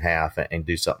second half and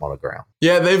do something on the ground.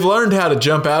 Yeah, they've learned how to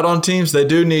jump out on teams. They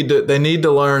need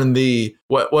to learn the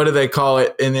what do they call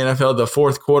it in the NFL, the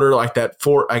fourth quarter, like that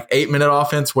 8-minute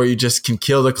offense where you just can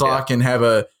kill the clock and have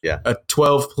a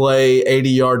 12-play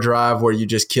 80-yard drive where you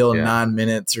just kill in 9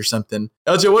 minutes or something.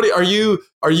 LJ, what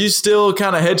are you still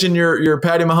kind of hedging your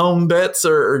Patty Mahomes bets,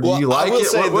 or do you like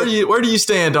it? Where do you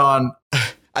stand on?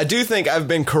 I do think I've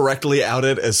been correctly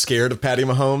outed as scared of Patty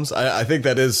Mahomes. I think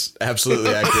that is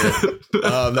absolutely accurate.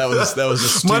 That was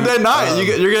astute. Monday night.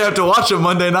 You're gonna have to watch him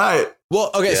Monday night. Well,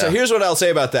 okay. So here's what I'll say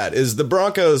about that: is the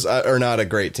Broncos are not a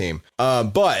great team,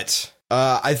 but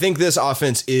I think this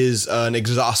offense is an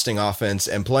exhausting offense,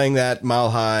 and playing that Mile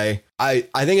High, I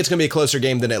think it's going to be a closer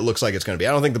game than it looks like it's going to be.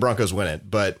 I don't think the Broncos win it,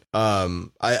 but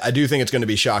I do think it's going to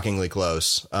be shockingly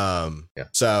close.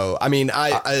 So, I mean,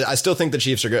 I still think the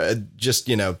Chiefs are good, just,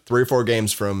 3 or 4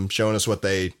 games from showing us what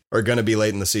they are going to be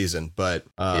late in the season. But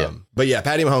yeah,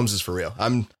 Patty Mahomes is for real.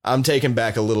 I'm taking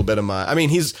back a little bit of my, I mean,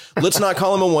 let's not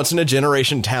call him a once in a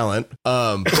generation talent.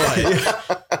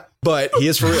 But he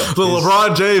is for real. The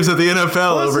LeBron James of the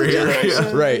NFL over here.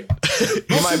 Yeah. Right.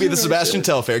 He might be the Sebastian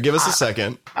Telfair. Give us a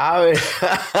second. I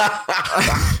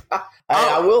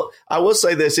will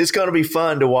say this. It's going to be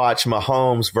fun to watch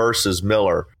Mahomes versus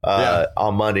Miller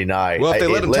on Monday night. Well, if they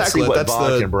let him let's tackle see it, what that's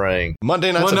Vaughn the can bring.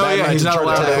 Monday night's a bad night he's to not try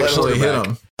allowed to actually hit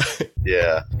him.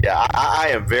 Yeah. I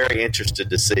am very interested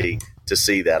to see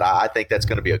that. I think that's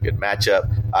going to be a good matchup.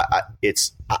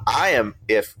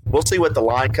 If we'll see what the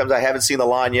line comes. I haven't seen the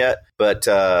line yet, but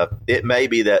it may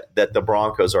be that the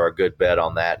Broncos are a good bet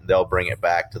on that, and they'll bring it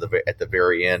back at the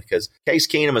very end because Case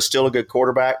Keenum is still a good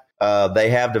quarterback. They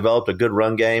have developed a good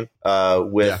run game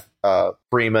with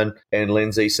Freeman and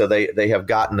Lindsey, so they have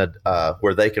gotten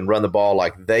where they can run the ball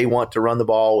like they want to run the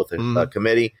ball with a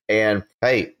committee. And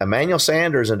hey, Emmanuel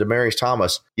Sanders and Demaryius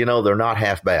Thomas, they're not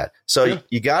half bad. So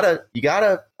you gotta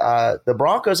the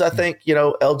Broncos. I think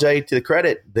LJ, to the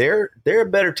credit, they're a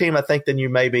better team I think than you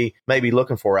may be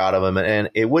looking for out of them. And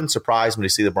it wouldn't surprise me to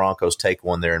see the Broncos take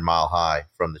one there in Mile High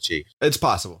from the Chiefs. It's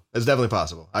possible. It's definitely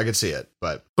possible. I could see it.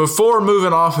 But before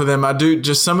moving off of them, I do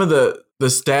just some of the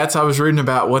stats I was reading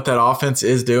about what that offense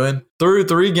is doing. Through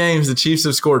 3 games, the Chiefs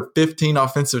have scored 15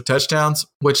 offensive touchdowns,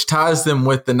 which ties them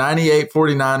with the 98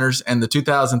 49ers and the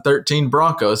 2013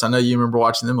 Broncos. I know you remember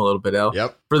watching them a little bit, El.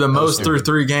 Yep. For the most through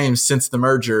 3 games since the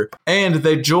merger. And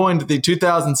they joined the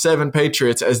 2007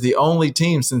 Patriots as the only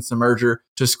team since the merger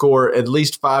to score at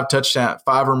least 5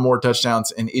 or more touchdowns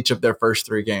in each of their first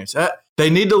 3 games. They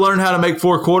need to learn how to make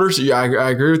 4 quarters. I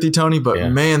agree with you, Tony,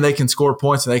 but man, they can score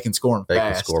points and they can score them fast.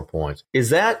 They can score points. Is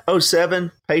that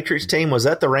 07 Patriots team? Was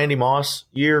that the Randy Moss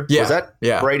year? Yeah. Was that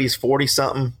Brady's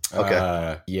 40-something?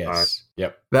 Okay. Yes. Right.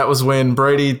 Yep. That was when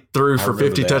Brady threw for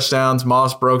 50 touchdowns.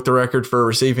 Moss broke the record for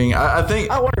receiving. I think.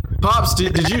 Pops, do you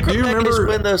remember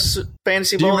win the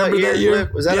Fantasy Bowl that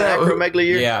year? Was that an acromegaly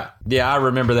year? Yeah, I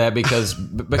remember that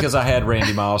because I had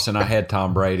Randy Moss and I had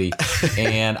Tom Brady,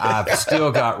 and I've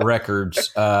still got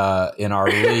records in our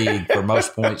league for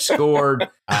most points scored.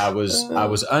 I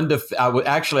was undefeated.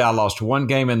 I lost 1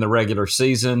 game in the regular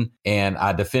season, and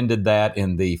I defended that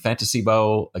in the Fantasy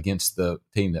Bowl against the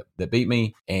team that beat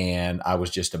me, and I was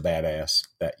just a badass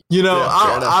that year.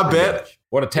 I bet.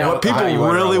 What a talent! What people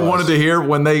really wanted to hear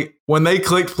when they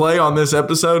clicked play on this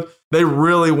episode, they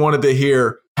really wanted to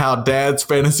hear how Dad's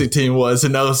fantasy team was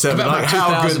in 07, like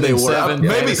how good they were.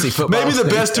 Maybe the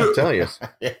best.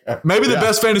 Maybe the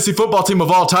best fantasy football team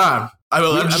of all time.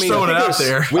 I'm just throwing it out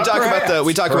there. We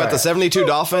talk about the 72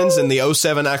 Dolphins and the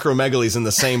 07 Acromegalies in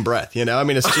the same breath.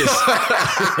 It's just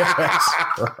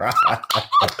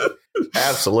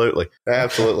Absolutely.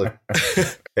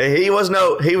 He was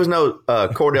no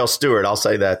Cordell Stewart. I'll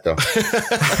say that though.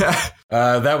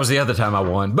 That was the other time I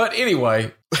won. But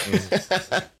anyway,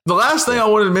 the last thing I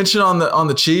wanted to mention on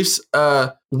the Chiefs,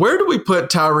 where do we put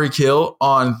Tyreek Hill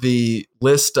on the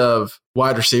list of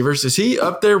wide receivers? Is he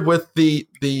up there with the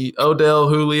Odell,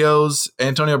 Julio's,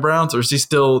 Antonio Browns, or is he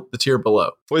still the tier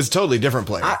below? Well, he's a totally different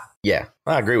player. I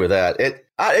agree with that.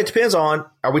 It depends on,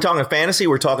 are we talking fantasy?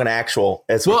 We're talking actual.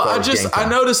 I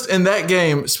noticed in that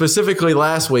game, specifically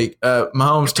last week,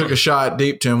 Mahomes took a shot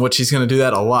deep to him, which he's going to do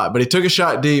that a lot, but he took a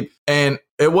shot deep, and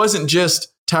it wasn't just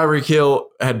Tyreek Hill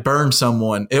had burned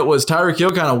someone. It was Tyreek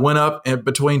Hill kind of went up in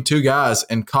between 2 guys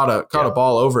and caught a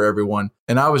ball over everyone.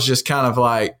 And I was just kind of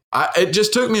like, it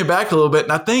just took me aback a little bit.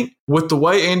 And I think with the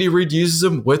way Andy Reid uses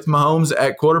him with Mahomes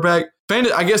at quarterback,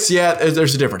 I guess,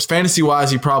 there's a difference.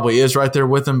 Fantasy-wise, he probably is right there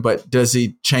with him, but does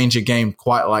he change a game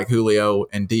quite like Julio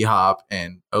and D-Hop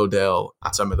and Odell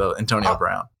and some of the Antonio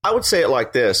Brown? I would say it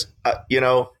like this.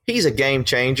 He's a game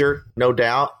changer, no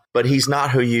doubt, but he's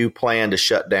not who you plan to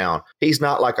shut down. He's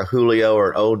not like a Julio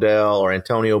or Odell or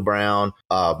Antonio Brown,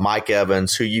 Mike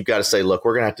Evans, who you've got to say, look,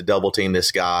 we're going to have to double team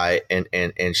this guy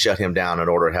and shut him down in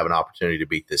order to have an opportunity to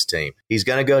beat this team. He's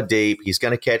going to go deep. He's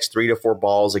going to catch 3 to 4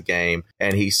 balls a game.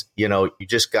 And he's, you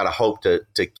just got to hope to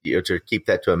keep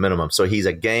that to a minimum. So he's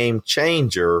a game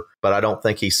changer, but I don't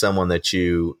think he's someone that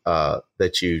you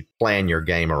plan your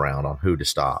game around on who to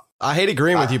stop. I hate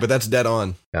agreeing with you, but that's dead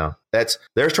on. No,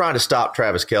 they're trying to stop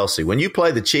Travis Kelce. When you play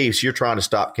the Chiefs, you're trying to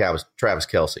stop Travis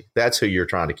Kelce. That's who you're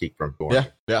trying to keep from scoring.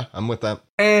 Yeah, I'm with that.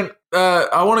 And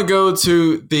I want to go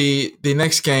to the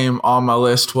next game on my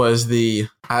list was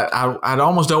I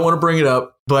almost don't want to bring it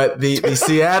up, but the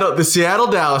Seattle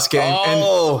Dallas game.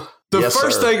 Oh. And the Yes,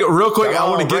 first sir. thing, real quick, Come I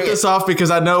want on, to get bring this it. off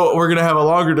because I know we're going to have a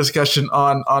longer discussion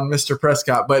on Mr.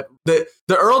 Prescott. But the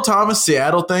Earl Thomas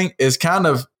Seattle thing is kind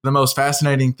of the most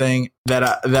fascinating thing that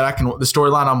I can, the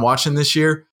storyline I'm watching this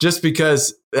year, just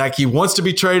because like he wants to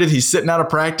be traded. He's sitting out of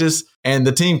practice and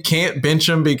the team can't bench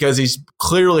him because he's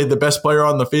clearly the best player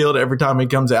on the field every time he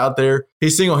comes out there. He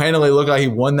single-handedly looked like he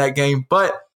won that game.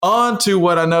 But on to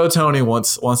what I know Tony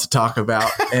wants to talk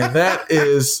about, and that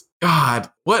is, God,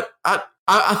 what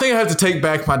I think I have to take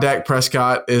back my Dak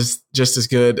Prescott is just as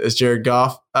good as Jared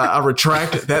Goff. I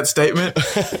retract that statement.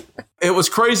 It was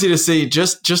crazy to see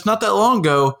just not that long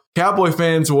ago, Cowboy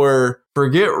fans were,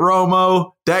 forget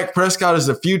Romo, Dak Prescott is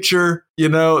the future. You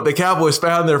know, the Cowboys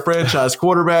found their franchise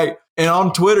quarterback. And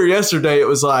on Twitter yesterday, it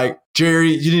was like,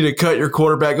 Jerry, you need to cut your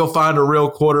quarterback. Go find a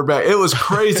real quarterback. It was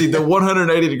crazy, the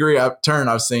 180-degree turn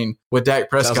I've seen with Dak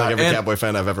Prescott. Sounds like every Cowboy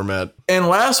fan I've ever met. And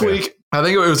last week, I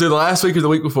think it was either last week or the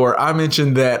week before, I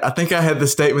mentioned that I think I had the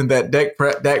statement that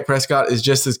Dak Prescott is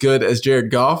just as good as Jared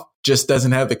Goff, just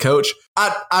doesn't have the coach.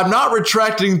 I'm not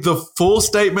retracting the full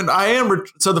statement. I am.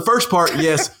 So the first part,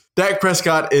 yes, Dak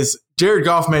Prescott is – Jared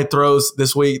Goff made throws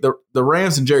this week. The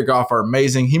Rams and Jared Goff are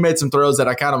amazing. He made some throws that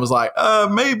I kind of was like,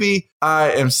 maybe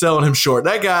I am selling him short.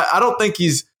 That guy, I don't think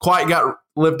he's quite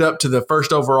lived up to the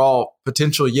first overall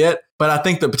potential yet, but I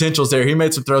think the potential's there. He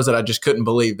made some throws that I just couldn't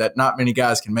believe that not many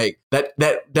guys can make, that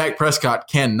Dak Prescott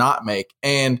cannot make.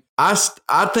 And I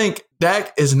think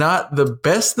Dak is not the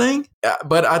best thing,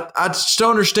 but I just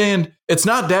don't understand. It's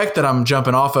not Dak that I'm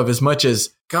jumping off of as much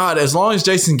as, God, as long as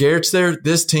Jason Garrett's there,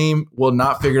 this team will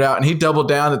not figure it out. And he doubled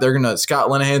down that Scott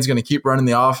Linehan's going to keep running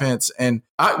the offense. And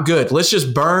good. Let's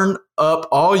just burn up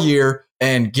all year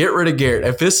and get rid of Garrett.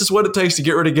 If this is what it takes to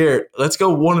get rid of Garrett, let's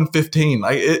go 1-15.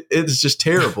 Like it's just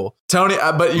terrible, Tony.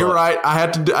 But you're right.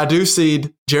 I do see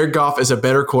Jared Goff is a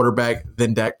better quarterback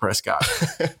than Dak Prescott.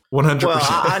 100%. Well,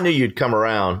 I knew you'd come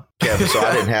around, Kevin, so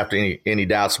I didn't have any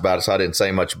doubts about it. So I didn't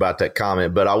say much about that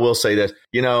comment. But I will say this: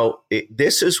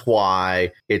 this is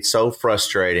why it's so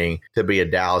frustrating to be a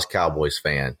Dallas Cowboys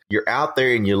fan. You're out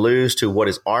there and you lose to what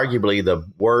is arguably the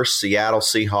worst Seattle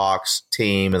Seahawks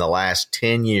team in the last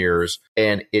 10 years.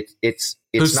 And it's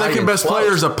whose second best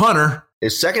player is a punter.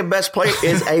 His second best player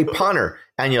is a punter,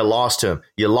 and you lost to him.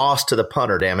 You lost to the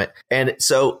punter, damn it. And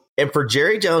for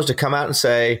Jerry Jones to come out and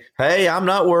say, hey, I'm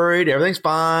not worried. Everything's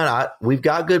fine. We've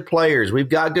got good players. We've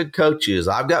got good coaches.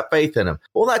 I've got faith in them.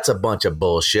 Well, that's a bunch of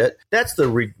bullshit. That's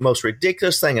the most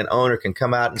ridiculous thing an owner can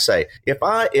come out and say. If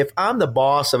I'm the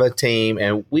boss of a team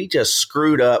and we just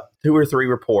screwed up 2 or 3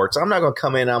 reports, I'm not going to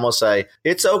come in and I'm going to say,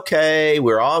 it's okay.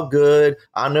 We're all good.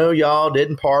 I know y'all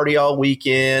didn't party all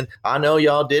weekend. I know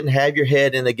y'all didn't have your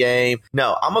head in the game.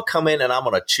 No, I'm going to come in and I'm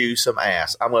going to chew some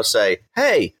ass. I'm going to say,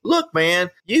 hey, look,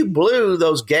 man, you blew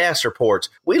those gas reports.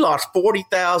 We lost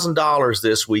 $40,000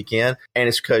 this weekend, and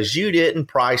it's because you didn't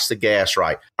price the gas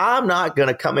right. I'm not going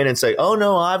to come in and say, oh,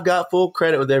 no, I've got full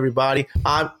credit with everybody.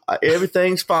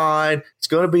 Everything's fine. It's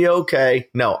going to be okay.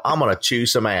 No, I'm going to chew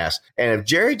some ass. And if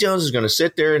Jerry Jones is going to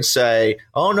sit there and say,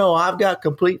 oh, no, I've got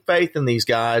complete faith in these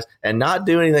guys and not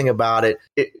do anything about it,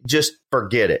 just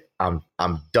forget it. I'm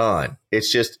done.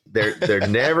 It's just they're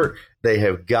never – They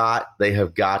have got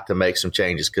to make some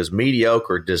changes because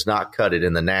mediocre does not cut it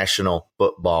in the National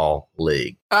Football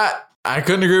League. I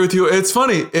couldn't agree with you. It's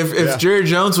funny if Jerry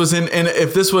Jones was in, and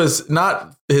if this was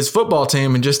not his football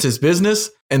team and just his business,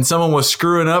 and someone was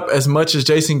screwing up as much as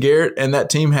Jason Garrett and that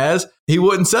team has, he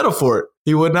wouldn't settle for it.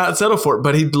 He would not settle for it.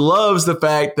 But he loves the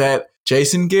fact that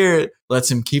Jason Garrett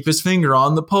lets him keep his finger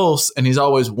on the pulse, and he's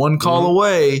always one call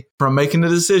away from making a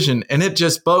decision. And it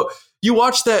just you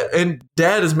watch that, and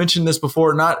Dad has mentioned this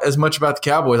before, not as much about the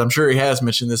Cowboys. I'm sure he has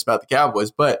mentioned this about the Cowboys,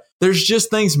 but there's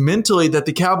just things mentally that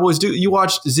the Cowboys do. You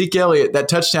watched Zeke Elliott, that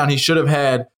touchdown he should have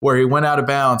had where he went out of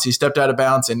bounds. He stepped out of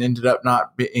bounds and ended up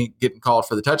not getting called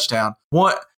for the touchdown.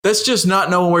 That's just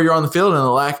not knowing where you're on the field and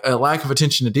a lack of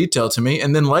attention to detail to me.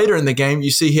 And then later in the game,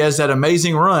 you see he has that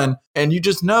amazing run, and you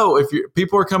just know if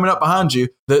people are coming up behind you,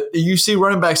 that you see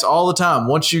running backs all the time.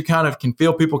 Once you kind of can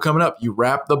feel people coming up, you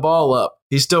wrap the ball up.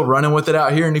 He's still running with it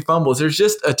out here and he fumbles. There's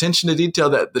just attention to detail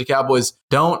that the Cowboys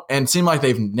don't and seem like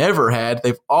they've never had.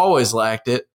 They've always lacked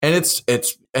it. And it's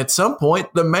at some point,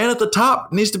 the man at the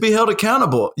top needs to be held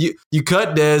accountable. You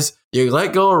cut Dez, you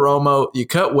let go of Romo, you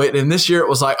cut Witt. And this year it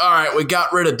was like, all right, we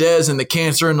got rid of Dez and the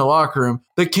cancer in the locker room.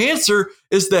 The cancer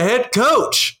is the head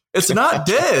coach. It's not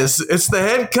Dez. It's the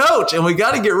head coach. And we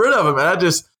got to get rid of him. And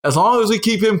as long as we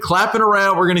keep him clapping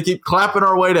around, we're going to keep clapping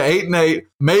our way to 8-8.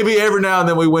 Maybe every now and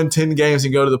then we win 10 games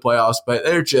and go to the playoffs, but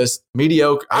they're just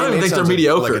mediocre. I don't even think they're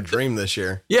mediocre. Like a dream this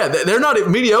year. Yeah, they're not.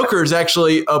 Mediocre is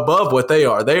actually above what they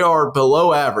are. They are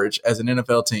below average as an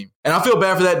NFL team. And I feel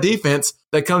bad for that defense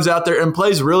that comes out there and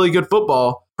plays really good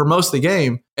football for most of the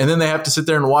game, and then they have to sit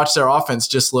there and watch their offense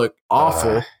just look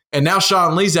awful. And now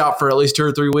Sean Lee's out for at least 2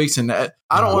 or 3 weeks, and I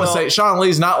don't want to say Sean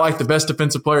Lee's not like the best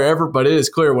defensive player ever, but it is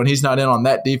clear when he's not in on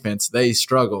that defense, they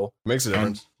struggle. Makes a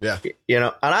difference. Yeah.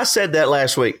 And I said that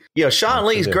last week. Sean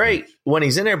Lee's great when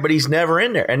he's in there, but he's never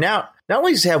in there. And now not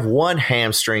only does he have one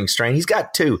hamstring strain, he's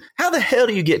got 2. How the hell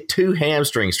do you get 2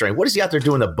 hamstring strains? What is he out there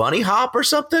doing, the bunny hop or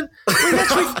something? I mean,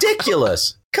 that's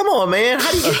ridiculous. Come on, man.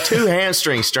 How do you get 2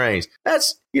 hamstring strains?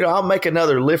 That's, I'll make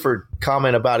another Lifford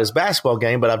comment about his basketball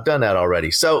game, but I've done that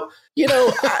already. So,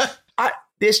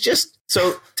 it's just,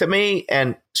 so to me,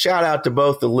 and shout out to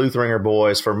both the Lutheringer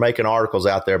boys for making articles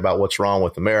out there about what's wrong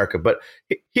with America. But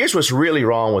here's what's really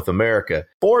wrong with America.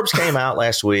 Forbes came out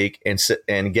last week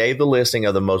and gave the listing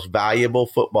of the most valuable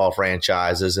football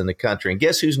franchises in the country. And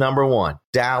guess who's number 1?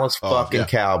 Dallas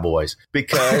Cowboys,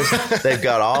 because they've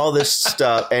got all this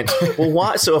stuff. And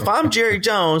why? So if I'm Jerry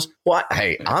Jones,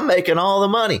 hey, I'm making all the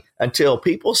money until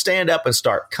people stand up and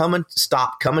stop coming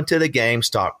to the game,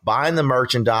 stop buying the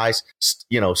merchandise,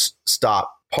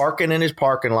 stop parking in his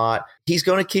parking lot. He's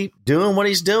going to keep doing what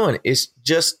he's doing. It's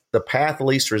just the path of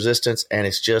least resistance, and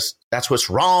that's what's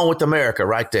wrong with America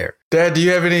right there. Dad, do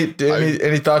you have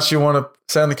any thoughts you want to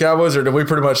say on the Cowboys, or did we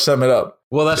pretty much sum it up?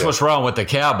 Well, that's what's wrong with the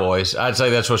Cowboys. I'd say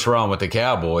that's what's wrong with the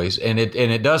Cowboys, and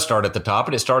it does start at the top,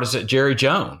 and it starts at Jerry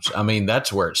Jones. I mean,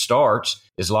 that's where it starts.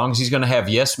 As long as he's going to have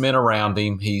yes men around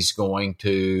him, he's going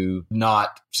to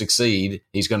not succeed.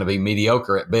 He's going to be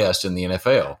mediocre at best in the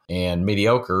NFL, and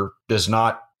mediocre does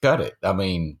not cut it. I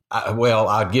mean,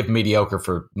 I'd give mediocre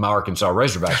for my Arkansas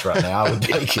Razorbacks right now. I would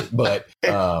take it, but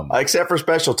except for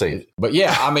special teams. But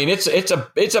yeah, I mean, it's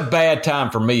a bad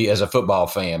time for me as a football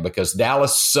fan because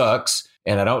Dallas sucks.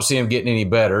 And I don't see him getting any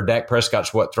better. Dak Prescott's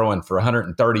throwing for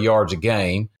 130 yards a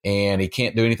game, and he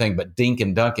can't do anything but dink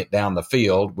and dunk it down the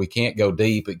field. We can't go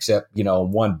deep except,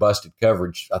 one busted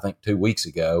coverage, I think 2 weeks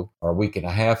ago or a week and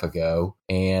a half ago.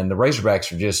 And the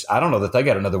Razorbacks are just, I don't know that they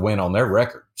got another win on their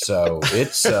record. So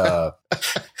it's a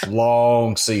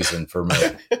long season for me.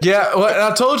 Yeah. Well, and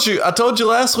I told you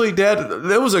last week, Dad,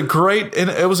 it was a great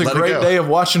day of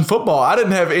watching football. I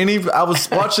didn't have I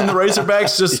was watching the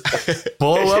Razorbacks just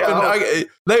blow up.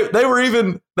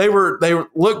 And they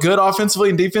look good offensively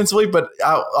and defensively, but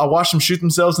I watched them shoot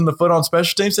themselves in the foot on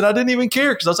special teams, and I didn't even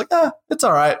care because I was like, it's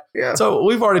all right. Yeah. So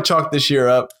we've already chalked this year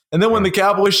up. And then when the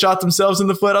Cowboys shot themselves in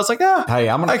the foot, I was like, hey,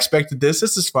 I expected this.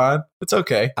 This is fine. It's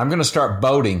okay. I'm going to start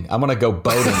boating. I'm going to go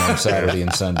boating on Saturday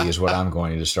and Sunday is what I'm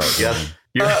going to start doing.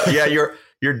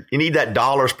 You need that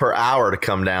dollars per hour to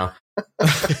come down.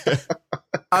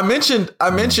 I mentioned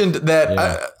that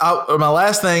my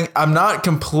last thing, I'm not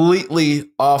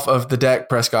completely off of the Dak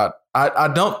Prescott. I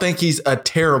don't think he's a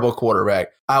terrible quarterback.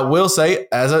 I will say,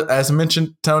 as I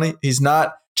mentioned, Tony, he's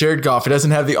not Jared Goff. He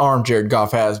doesn't have the arm Jared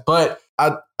Goff has, but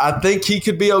I think he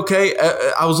could be okay.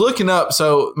 I was looking up.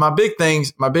 So my big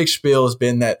spiel has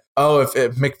been that,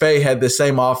 if McVay had the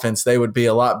same offense, they would be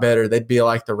a lot better. They'd be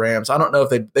like the Rams. I don't know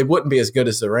if they wouldn't be as good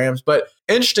as the Rams, but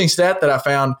interesting stat that I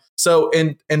found. So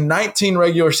in 19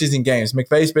 regular season games,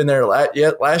 McVay's been there.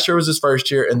 Last year was his first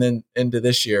year and then into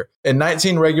this year. In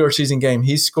 19 regular season games,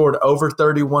 he's scored over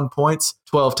 31 points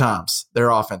 12 times. Their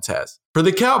offense has. For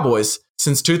the Cowboys,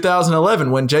 since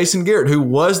 2011, when Jason Garrett, who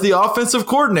was the offensive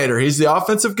coordinator, he's the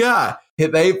offensive guy,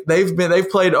 they've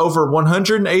played over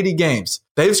 180 games.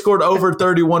 They've scored over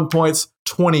 31 points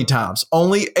 20 times,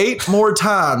 only 8 more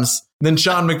times than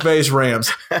Sean McVay's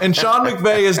Rams. And Sean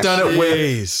McVay has done it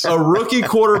with a rookie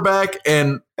quarterback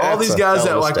and all these guys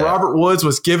that like Robert Woods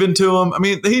was given to him. I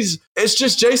mean, it's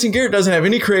just Jason Garrett doesn't have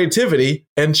any creativity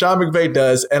and Sean McVay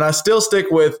does. And I still stick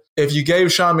with, if you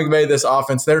gave Sean McVay this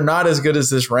offense, they're not as good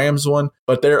as this Rams one,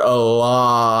 but they're a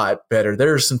lot better.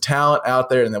 There's some talent out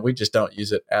there and then we just don't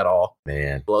use it at all.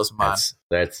 Man, it blows my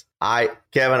mind.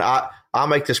 Kevin, I'll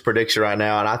make this prediction right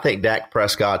now, and I think Dak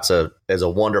Prescott's a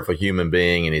wonderful human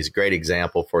being, and he's a great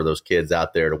example for those kids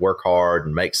out there to work hard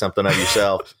and make something of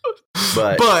yourself.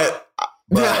 But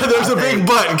there's a big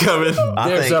but coming.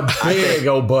 There's a big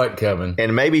old but coming.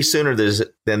 And maybe sooner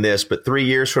than this, but 3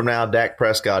 years from now, Dak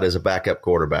Prescott is a backup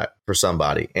quarterback for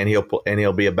somebody, and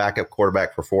he'll be a backup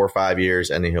quarterback for 4 or 5 years,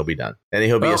 and then he'll be done. And then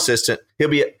he'll be assistant. He'll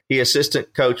be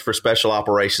assistant coach for special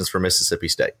operations for Mississippi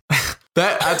State.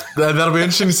 That'll be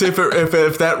interesting to see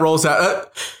if that rolls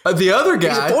out. The other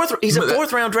guy, he's a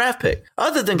fourth round draft pick.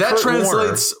 Other than that Kurt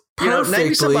translates Warner,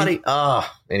 maybe somebody.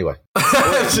 Anyway.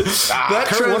 That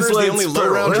Kurt Warner's the only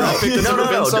low-round draft pick that's ever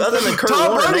been something. Other than Kurt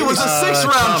Tom Warner, Brady was a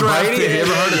 6th-round draft pick. Have you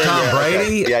ever heard of Tom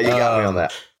Brady? Yeah, you got me on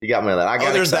that. You got me on that. I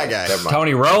got there's excited. that guy. Never mind.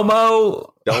 Tony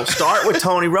Romo. Don't start with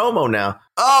Tony Romo now.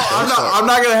 I'm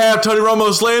not going to have Tony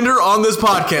Romo slander on this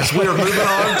podcast. We are moving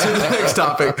on to the next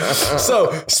topic.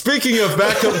 So, speaking of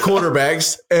backup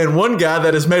quarterbacks, and one guy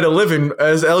that has made a living,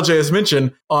 as LJ has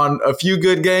mentioned, on a few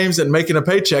good games and making a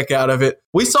paycheck out of it,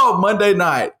 we saw Monday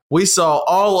night. We saw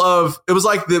it was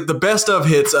like the best of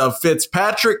hits of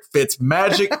Fitzpatrick,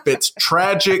 Fitzmagic,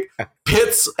 Fitztragic,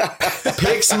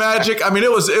 Picks Magic. I mean,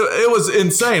 it was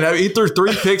insane. I mean, he threw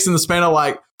 3 picks in the span of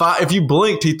like 5. If you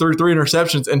blinked, he threw 3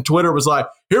 interceptions, and Twitter was like,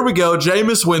 here we go,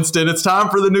 Jameis Winston. It's time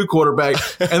for the new quarterback.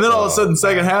 And then all of a sudden,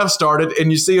 second half started,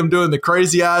 and you see him doing the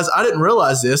crazy eyes. I didn't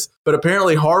realize this, but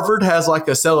apparently Harvard has like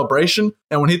a celebration.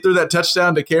 And when he threw that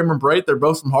touchdown to Cameron Brate, they're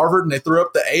both from Harvard, and they threw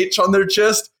up the H on their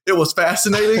chest. It was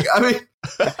fascinating. I mean,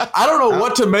 I don't know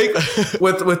what to make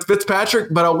with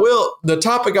Fitzpatrick, but the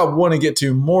topic I want to get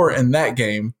to more in that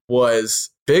game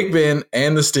was Big Ben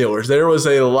and the Steelers. There was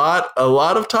a lot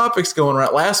of topics going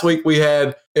around. Last week we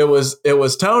had it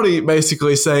was Tony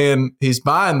basically saying he's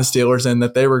buying the Steelers and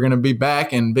that they were going to be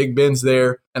back, and Big Ben's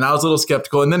there. And I was a little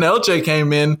skeptical. And then LJ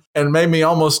came in and made me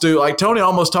almost Tony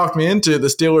almost talked me into the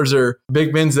Steelers are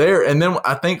Big Ben's there. And then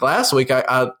I think last week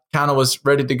I kind of was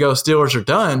ready to go. Steelers are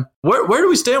done. Where do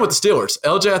we stand with the Steelers?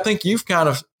 LJ, I think you've kind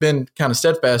of been kind of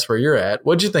steadfast where you're at.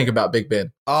 What'd you think about Big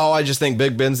Ben? Oh, I just think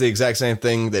Big Ben's the exact same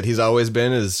thing that he's always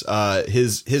been. Is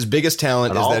his biggest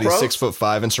talent is that he's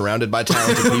 6'5" and surrounded by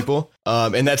talented people.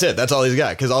 And that's it. That's all he's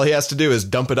got. Because all he has to do is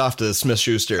dump it off to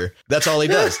Smith-Schuster. That's all he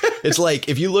does. It's like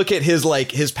if you look at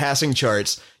his passing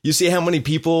charts, you see how many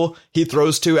people he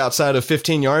throws to outside of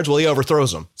 15 yards. Well, he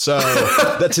overthrows them. So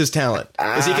that's his talent.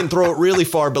 Is he can throw it really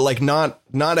far, but like not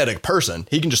at a person.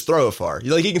 He can just throw it far.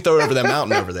 Like he can throw it over that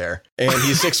mountain over there. And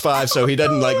he's 6'5", so he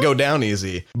doesn't like go down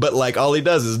easy. But like all he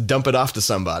does is dump it off to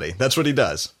somebody. That's what he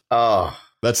does. Oh,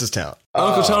 that's his talent.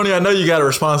 Uncle Tony, I know you got a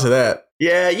response to that.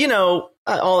 Yeah,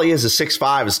 all he is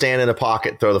 6'5" and stand in the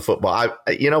pocket and throw the football.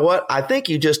 You know what? I think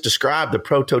you just described the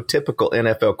prototypical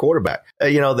NFL quarterback.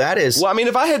 That is. Well, I mean,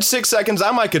 if I had 6 seconds,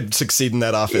 I might could succeed in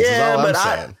that offense. Yeah, is all I'm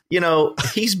saying.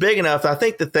 He's big enough. I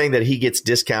think the thing that he gets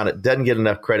discounted, doesn't get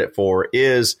enough credit for,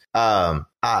 is that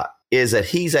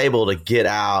he's able to get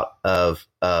out of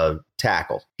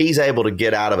tackle. He's able to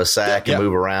get out of a sack and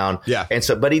move around. Yeah. And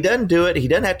so, but he doesn't do it. He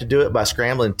doesn't have to do it by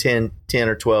scrambling 10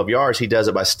 or 12 yards. He does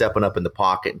it by stepping up in the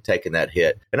pocket and taking that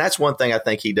hit. And that's one thing I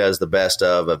think he does the best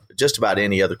of just about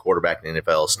any other quarterback in the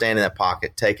NFL, standing in that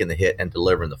pocket, taking the hit and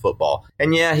delivering the football.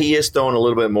 And yeah, he is throwing a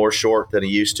little bit more short than he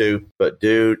used to. But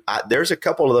dude, there's a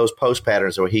couple of those post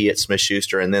patterns where he hit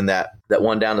Smith-Schuster, and then that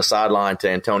one down the sideline to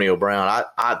Antonio Brown.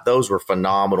 Those were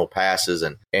phenomenal passes.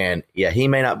 And yeah, he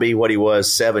may not be what he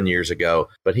was 7 years ago,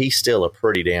 but he's still a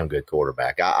pretty damn good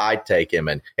quarterback. I'd take him,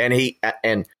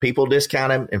 and people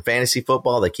discount him in fantasy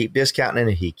football. They keep discounting him,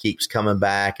 and he keeps coming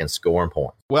back and scoring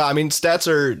points. Well, I mean, stats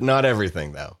are not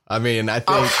everything, though. I mean, I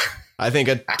think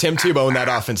Tim Tebow in that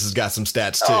offense has got some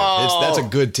stats too. That's a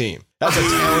good team. That's a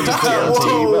talented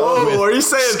team. Whoa, are you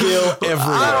saying skill everywhere?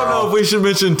 I don't know if we should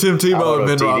mention Tim Tebow and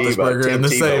Ben Roethlisberger in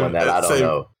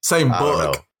the same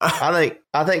book.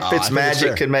 I think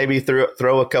Fitzmagic could maybe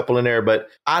throw a couple in there, but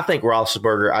I think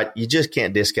Roethlisberger, you just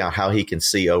can't discount how he can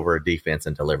see over a defense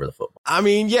and deliver the football. I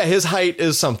mean, yeah, his height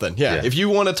is something. Yeah. If you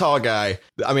want a tall guy,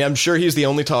 I mean, I'm sure he's the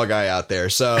only tall guy out there,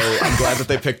 so I'm glad that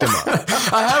they picked him up.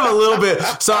 I have a little bit.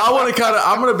 So I want to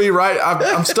I'm going to be right.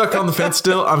 I'm stuck on the fence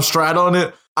still. I'm straddling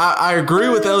it. I agree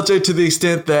with LJ to the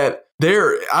extent that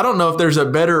I don't know if there's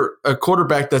a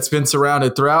quarterback that's been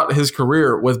surrounded throughout his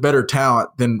career with better talent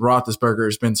than Roethlisberger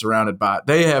has been surrounded by.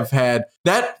 They have had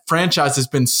that franchise has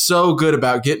been so good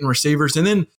about getting receivers. And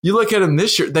then you look at them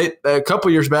this year, a couple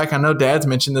years back, I know Dad's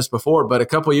mentioned this before, but a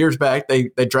couple years back, they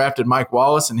drafted Mike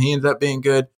Wallace and he ended up being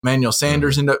good. Manuel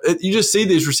Sanders. You just see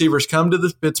these receivers come to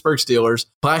the Pittsburgh Steelers.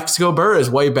 Plaxico Burress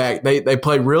way back. They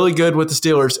play really good with the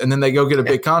Steelers, and then they go get a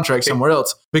big contract somewhere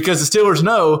else because the Steelers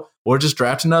know, or just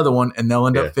draft another one and they'll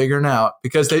end up figuring out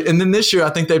and then this year,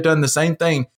 I think they've done the same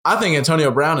thing. I think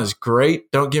Antonio Brown is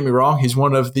great. Don't get me wrong. He's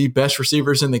one of the best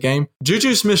receivers in the game.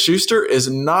 Juju Smith-Schuster is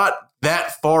not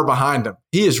that far behind him.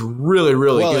 He is really,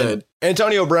 really good.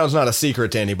 Antonio Brown's not a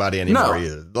secret to anybody anymore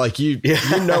either. Like you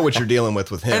know what you're dealing with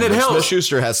him. And it helps.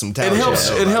 Smith-Schuster has some talent.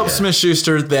 It helps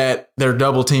Smith-Schuster that they're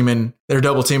double teaming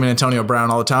Antonio Brown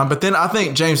all the time. But then I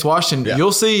think James Washington,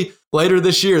 you'll see later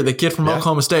this year, the kid from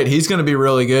Oklahoma State, he's going to be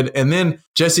really good. And then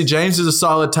Jesse James is a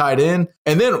solid tight end.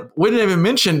 And then we didn't even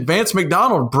mention Vance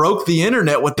McDonald broke the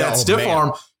internet with that stiff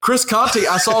arm. Chris Conte,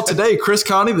 I saw today, Chris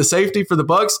Conte, the safety for the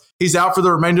Bucs, he's out for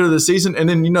the remainder of the season. And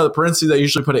then, the parentheses, they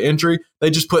usually put an injury.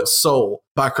 They just put soul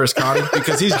by Chris Conte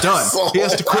because he's done. He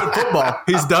has to quit football.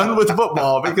 He's done with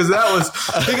football because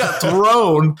he got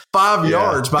thrown 5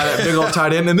 yards by that big old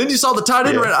tight end. And then you saw the tight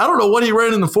end ran, I don't know what he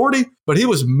ran in the 40, but he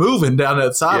was moving down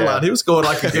that sideline. He was going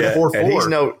like a good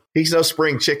 4-4. He's no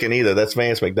spring chicken either. That's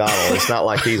Vance McDonald. It's not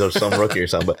like he's some rookie or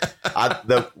something.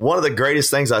 But one of the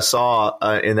greatest things I saw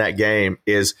in that game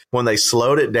is when they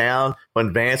slowed it down,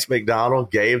 when Vance McDonald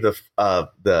gave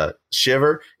the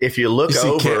shiver. If you look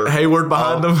over Hayward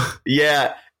behind him,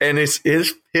 and his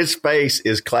face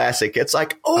is classic. It's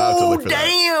like, oh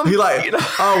damn! He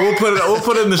we'll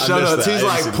put it in the show notes. He's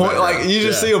like point, like you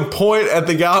just see him point at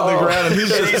the guy on the ground, and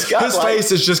his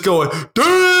face is just going,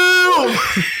 damn!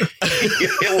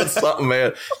 It was something,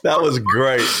 man. That was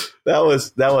great. That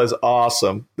was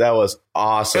awesome. That was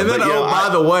awesome. And then, by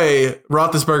the way,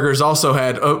 Roethlisberger's also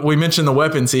had, we mentioned the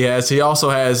weapons he has. He also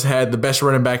has had the best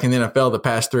running back in the NFL the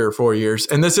past 3 or 4 years.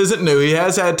 And this isn't new. He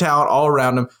has had talent all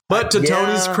around him. But to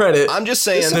Tony's credit, I'm just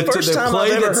saying, the play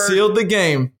that sealed the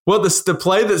game. Well, the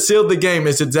play that sealed the game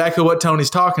is exactly what Tony's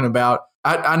talking about.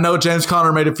 I know James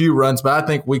Conner made a few runs, but I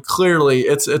think we clearly,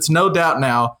 it's no doubt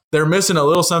now, they're missing a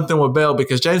little something with Bell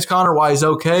because James Conner, while he's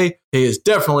okay, he is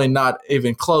definitely not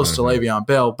even close to Le'Veon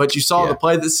Bell. But you saw the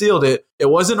play that sealed it. It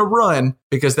wasn't a run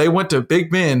because they went to Big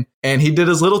Ben and he did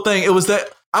his little thing. It was that,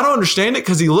 I don't understand it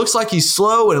because he looks like he's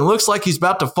slow and it looks like he's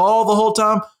about to fall the whole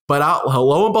time. But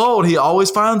lo and behold, he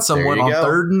always finds someone on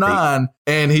 3rd and 9,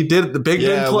 and he did the Big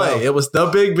Ben play. Well, it was the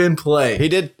Big Ben play. He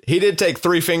did take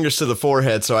 3 fingers to the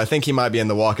forehead, so I think he might be in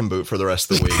the walking boot for the rest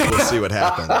of the week. We'll see what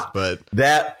happens. But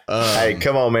hey,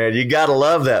 come on, man, you got to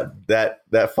love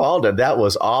that fall. That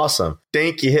was awesome.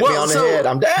 Dink, you hit me on the head.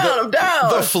 I'm down. I'm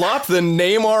down. The flop, the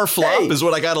Neymar flop, is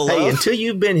what I got to love. Hey, until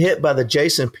you've been hit by the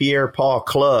Jason Pierre-Paul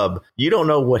club, you don't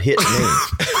know what hit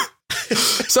means.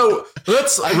 So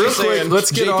let's get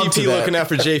JPP on to that. Looking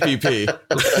after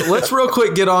JPP. Let's real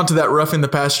quick get on to that roughing the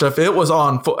pass stuff. It was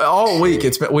on all week.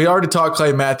 We already talked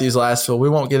Clay Matthews last, so we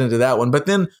won't get into that one. But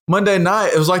then Monday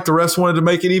night, it was like the refs wanted to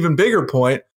make an even bigger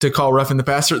point to call roughing the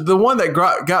passer. The one that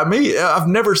got me, I've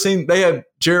never seen. They had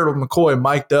Gerald McCoy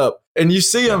mic'd up, and you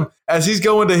see him as he's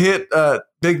going to hit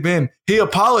Big Ben. He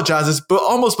apologizes, but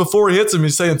almost before he hits him,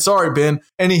 he's saying, "Sorry, Ben,"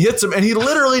 and he hits him, and he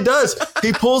literally does.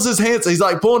 He pulls his hands. He's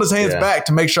like pulling his hands back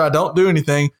to make sure I don't do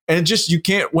anything. And it just, you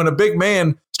can't, when a big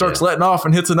man starts letting off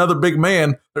and hits another big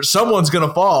man, someone's going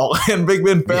to fall. And Big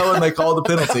Ben fell and they called the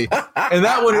penalty. And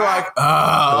that one, you're like,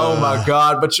 oh my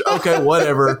God. But okay,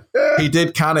 whatever. He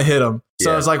did kind of hit him.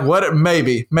 So it's like, what?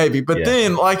 Maybe. But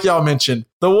then, like y'all mentioned,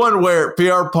 the one where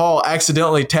Pierre-Paul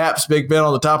accidentally taps Big Ben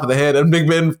on the top of the head and Big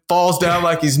Ben falls down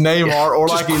like he's Neymar or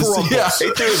like he's...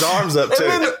 He threw his arms up too.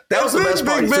 That was the best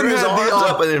part. He threw his arms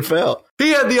up and then fell. He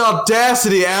had the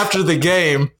audacity after the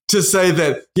game to say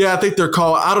that, I think they're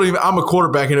called. I'm a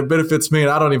quarterback and it benefits me and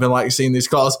I don't even like seeing these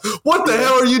calls. What the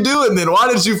hell are you doing then?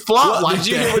 Why did you flop like that?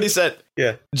 Did you hear what he said?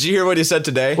 Yeah. Did you hear what he said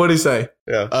today? What did he say?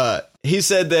 Yeah. He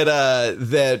said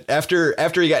that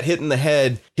after he got hit in the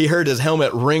head, he heard his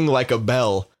helmet ring like a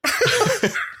bell. You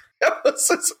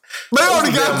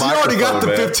already got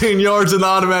the 15 yards and the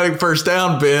automatic first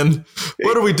down, Ben.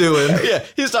 What are we doing? Yeah,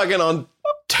 he's talking on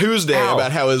Tuesday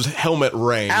about how his helmet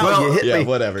rang. Ow, you hit me.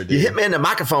 Whatever, dude. You hit me in the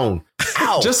microphone.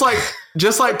 Ow. Just like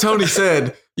Tony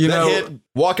said, hit,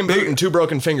 walking boot and 2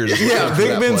 broken fingers.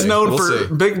 Big Ben's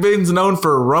known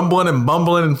for rumbling and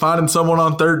bumbling and finding someone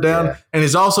on 3rd down, and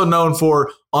he's also known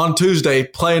for on Tuesday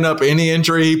playing up any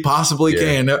injury he possibly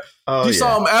can. You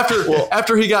saw him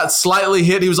after he got slightly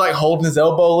hit. He was like holding his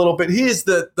elbow a little bit. He is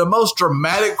the most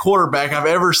dramatic quarterback I've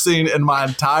ever seen in my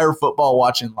entire football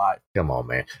watching life. Come on,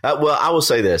 man. Well, I will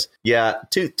say this. Yeah,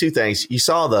 two things. You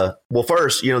saw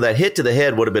first, that hit to the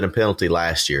head would have been a penalty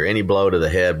last year. Any blow to the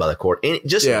head by the court,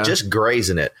 just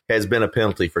grazing it has been a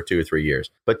penalty for 2 or 3 years.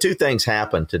 But 2 things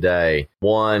happened today.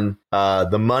 One,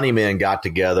 the money men got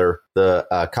together.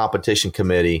 The competition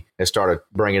committee has started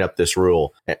bringing up this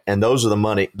rule, and those are the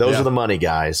money. Those are the money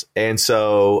guys. And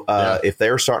so, if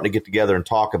they're starting to get together and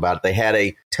talk about it, they had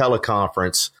a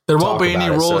teleconference. There won't be any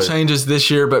rule changes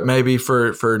this year, but maybe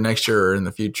for next year or in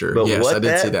the future. But yes, I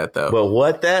did see that though. But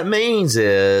what that means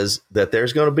is that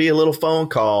there's going to be a little phone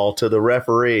call to the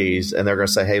referees, and they're going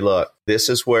to say, "Hey, look, this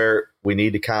is where we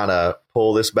need to kind of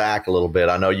pull this back a little bit.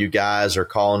 I know you guys are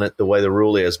calling it the way the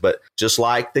rule is, but just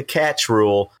like the catch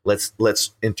rule, let's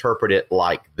interpret it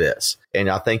like this." And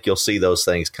I think you'll see those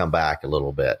things come back a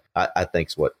little bit. I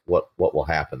think's what will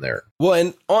happen there. Well,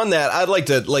 and on that, I'd like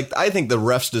to I think the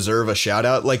refs deserve a shout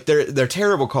out. Like they're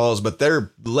terrible calls, but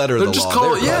they're letter of the just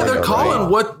law. they're calling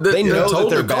what they know that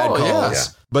they're bad calls. Yeah.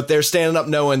 But they're standing up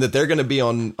knowing that they're going to be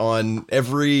on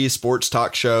every sports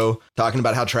talk show talking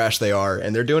about how trash they are,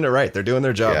 and they're doing it right. They're doing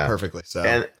their job perfectly. So,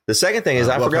 and the second thing is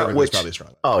I forgot which.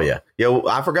 Oh yeah,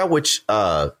 I forgot which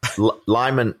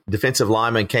defensive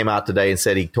lineman came out today and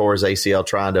said he tore his ACL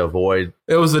trying to avoid.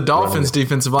 It was the Dolphins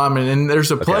defensive lineman, and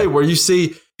there's a play where you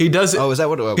see he doesn't. Oh, is that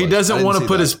what it was? He doesn't want to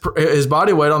put his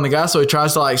body weight on the guy, so he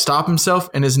tries to stop himself,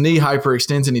 and his knee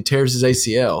hyperextends, and he tears his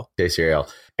ACL.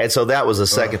 And so that was the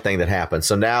second thing that happened.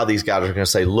 So now these guys are going to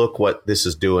say, look what this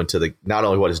is doing to not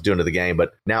only what it's doing to the game,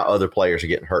 but now other players are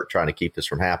getting hurt trying to keep this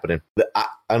from happening.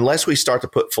 Unless we start to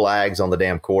put flags on the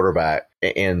damn quarterback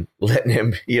and letting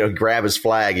him, grab his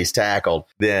flag, he's tackled,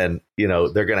 then,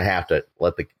 they're going to have to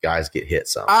let the guys get hit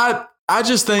some. I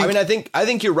just think. I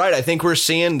think you're right. I think we're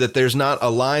seeing that there's not a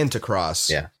line to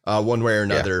cross, one way or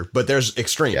another. But there's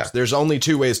extremes. Yeah. There's only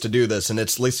two ways to do this, and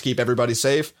it's let's keep everybody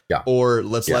safe, or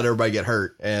let's let everybody get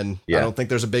hurt. And I don't think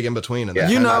there's a big in between. And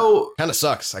that kind of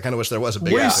sucks. I kind of wish there was a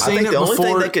big. I think the only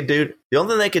thing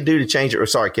they could do to change it. Or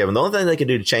sorry, Kevin. The only thing they could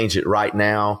do to change it right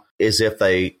now is if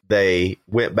they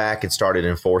went back and started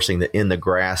enforcing the in the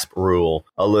grasp rule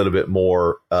a little bit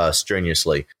more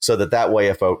strenuously, so that way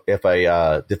if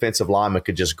a defensive lineman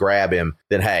could just grab him,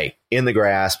 then hey, in the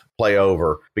grasp, play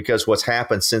over. Because what's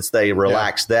happened since they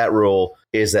relaxed that rule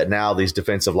is that now these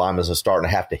defensive linemen are starting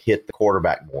to have to hit the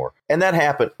quarterback more. And that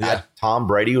happened. Tom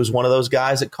Brady was one of those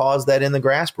guys that caused that in the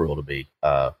grasp rule to be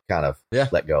kind of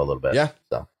let go a little bit. Yeah.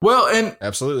 So. Well, and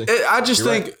absolutely. I just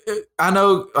think, I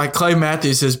know Clay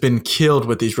Matthews has been killed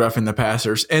with these roughing the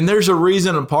passers. And there's a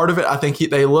reason, and part of it, I think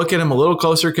they look at him a little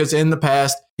closer because in the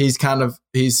past, he's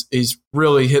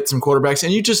really hit some quarterbacks.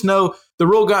 And you just know the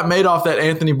rule got made off that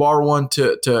Anthony Barr one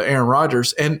to Aaron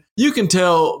Rodgers. And you can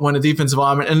tell when a defensive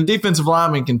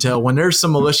lineman can tell when there's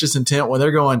some malicious intent, when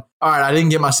they're going, all right, I didn't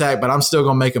get my sack, but I'm still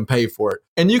going to make him pay for it.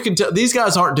 And you can tell these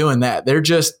guys aren't doing that. They're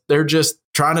just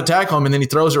trying to tackle him, and then he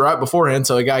throws it right beforehand,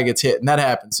 so the guy gets hit, and that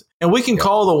happens. And we can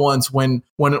call the ones when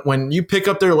you pick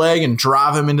up their leg and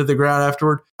drive him into the ground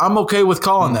afterward. I'm okay with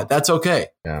calling that. That's okay.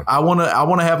 Yeah. I want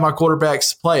to have my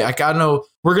quarterbacks play. I know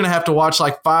we're going to have to watch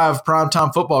 5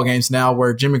 primetime football games now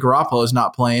where Jimmy Garoppolo is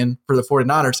not playing for the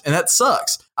 49ers, and that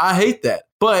sucks. I hate that.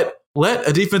 But let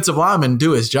a defensive lineman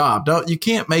do his job. You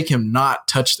can't make him not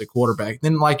touch the quarterback.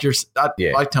 Then like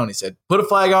Tony said, put a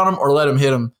flag on him or let him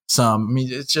hit him some. I mean,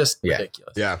 it's just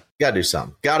ridiculous. Yeah. Got to do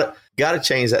something. Got to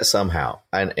change that somehow.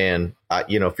 And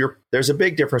if there's a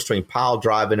big difference between Powell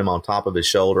driving him on top of his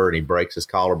shoulder and he breaks his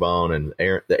collarbone, and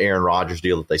the Aaron Rodgers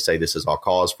deal that they say this is all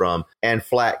caused from, and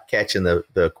Flack catching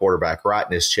the quarterback right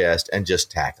in his chest and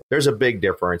just tackle. There's a big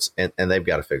difference, and they've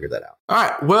got to figure that out. All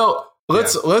right. Well,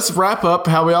 Let's wrap up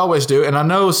how we always do. And I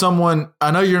know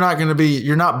you're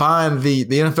not buying the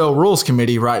NFL rules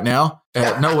committee right now.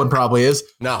 No one probably is.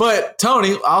 No. But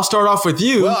Tony, I'll start off with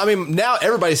you. Well, I mean, now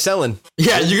everybody's selling.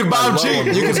 Yeah, you can buy them cheap.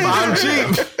 You can buy them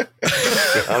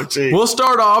cheap. I'm cheap. We'll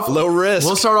start off low risk.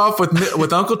 We'll start off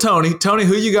with Uncle Tony. Tony,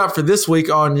 who you got for this week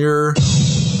on your?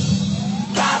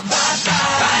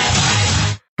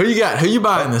 Who you got? Who you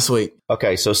buying this week?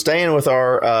 Okay, so staying with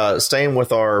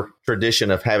our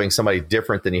tradition of having somebody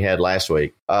different than you had last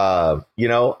week. I'm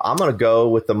going to go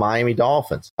with the Miami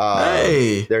Dolphins.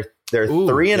 Hey, they're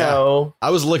 3-0. I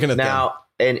was looking at now.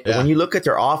 And when you look at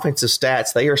their offensive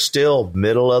stats, they are still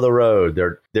middle of the road.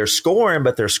 They're scoring,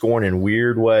 but they're scoring in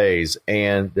weird ways,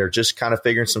 and they're just kind of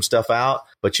figuring some stuff out.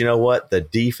 But you know what? The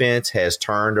defense has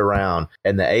turned around.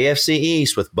 And the AFC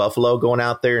East, with Buffalo going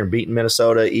out there and beating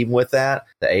Minnesota, even with that,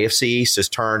 the AFC East has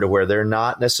turned to where they're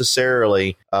not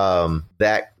necessarily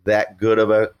that good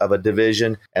of a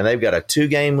division, and they've got a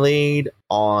 2-game lead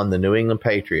on the New England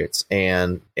Patriots,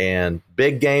 and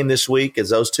big game this week as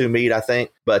those two meet, I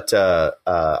think. But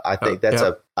I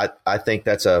think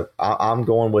I'm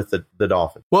going with the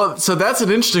Dolphins. Well, so that's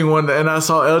an interesting one, and I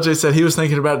saw LJ said he was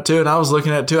thinking about it too, and I was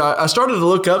looking at it too. I started to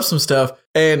look up some stuff,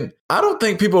 and I don't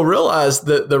think people realize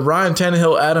the Ryan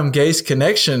Tannehill Adam Gase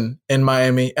connection in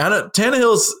Miami.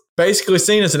 Tannehill's basically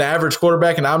seen as an average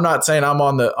quarterback, and I'm not saying I'm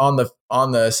on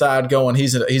the side going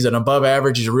he's an above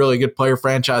average, he's a really good player,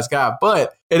 franchise guy.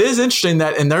 But it is interesting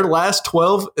that in the last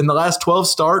 12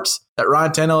 starts that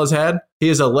Ryan Tannehill has had, he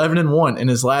is 11-1 in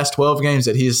his last 12 games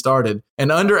that he has started.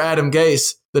 And under Adam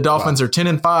Gase, the Dolphins are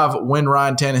 10-5 when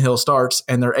Ryan Tannehill starts,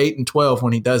 and they're 8-12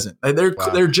 when he doesn't.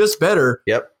 They're just better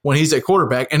when he's at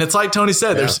quarterback. And it's like Tony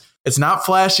said, it's not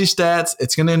flashy stats.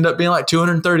 It's going to end up being like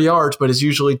 230 yards, but it's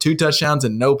usually 2 touchdowns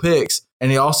and no picks.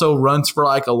 and he also runs for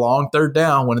like a long third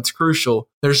down when it's crucial.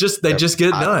 They just get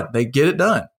it done. They get it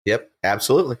done. Yep,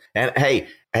 absolutely. And hey,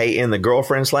 in the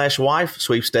girlfriend/wife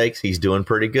sweepstakes, he's doing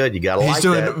pretty good. You got to like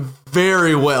that. He's doing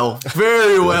very well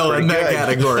in that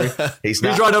category. He's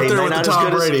right up there with the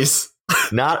Tom Brady's.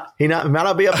 He might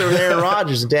not be up there with Aaron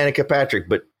Rodgers and Danica Patrick,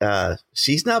 but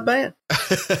she's not bad.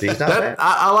 She's not bad.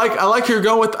 I like you're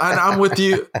going with. I'm with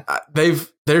you.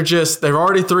 They've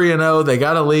already 3-0. They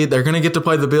got a lead. They're going to get to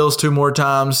play the Bills 2 more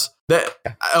times.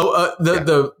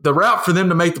 The route for them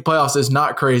to make the playoffs is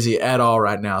not crazy at all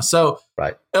right now. So,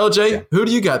 right. LJ, who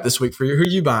do you got this week for you? Who are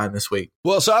you buying this week?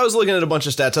 Well, so I was looking at a bunch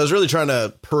of stats. I was really trying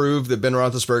to prove that Ben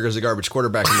Roethlisberger is a garbage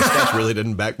quarterback, and the stats really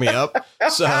didn't back me up.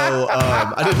 So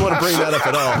I didn't want to bring that up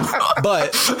at all.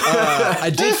 But I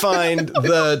did find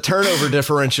the turnover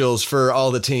differentials for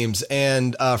all the teams.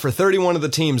 And for 31 of the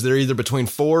teams, they're either between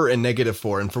 4 and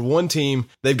 -4. And for one team,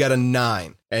 they've got a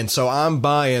 9. And so I'm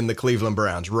buying the Cleveland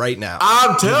Browns right now.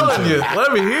 I'm telling you.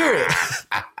 Let me hear it.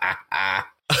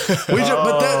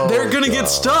 They're going to get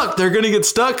stuck. They're going to get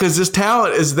stuck because this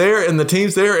talent is there and the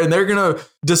team's there. And they're going to,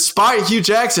 despite Hugh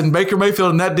Jackson, Baker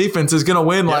Mayfield and that defense is going to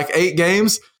win like 8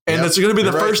 games. And it's going to be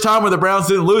the first time where the Browns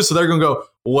didn't lose. So they're going to go,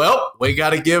 well, we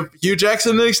got to give Hugh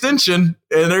Jackson an extension.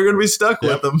 And they're going to be stuck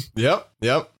with them. Yep.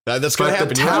 That's going to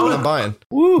happen. You know what I'm buying.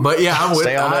 But yeah, I'm with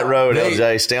Stay on that road,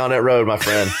 LJ. Stay on that road, my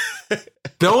friend.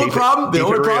 The only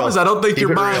problem is I don't think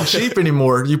you're buying cheap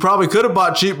anymore. You probably could have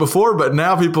bought cheap before, but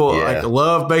now people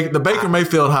love the Baker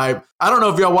Mayfield hype. I don't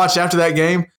know if y'all watched after that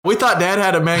game. We thought Dad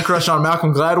had a man crush on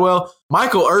Malcolm Gladwell.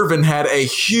 Michael Irvin had a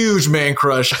huge man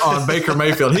crush on Baker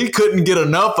Mayfield. He couldn't get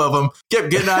enough of him. Kept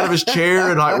getting out of his chair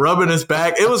and like rubbing his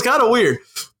back. It was kind of weird,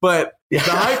 but the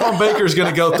hype on Baker is going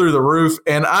to go through the roof.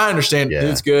 And I understand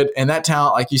dude's good. And that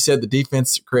talent, like you said, the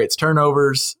defense creates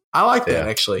turnovers. I like that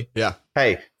actually. Yeah.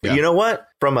 Hey, you know what?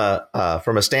 From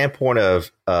a standpoint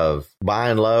of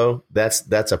buying low,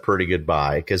 that's a pretty good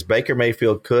buy because Baker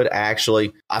Mayfield could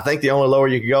actually. I think the only lower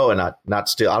you could go, and not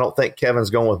still. I don't think Kevin's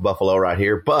going with Buffalo right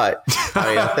here, but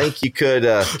I think you could.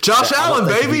 Josh Allen,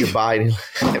 baby, you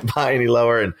buy any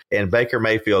lower, and Baker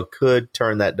Mayfield could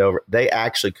turn that over. They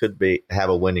actually could have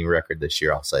a winning record this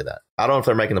year. I'll say that. I don't know if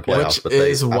they're making the playoffs, but I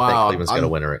think Cleveland's going to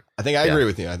win it. I think I agree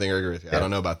with you. I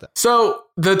don't know about that. So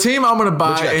the team I'm going to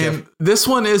buy, and this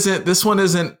one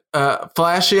isn't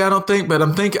flashy, I don't think, but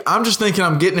I'm just thinking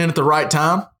I'm getting in at the right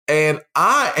time. And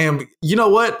I am, you know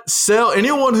what? Sell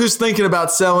anyone who's thinking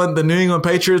about selling the New England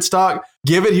Patriots stock,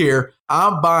 give it here.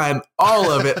 I'm buying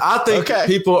all of it. I think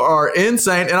people are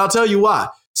insane, and I'll tell you why.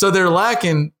 So they're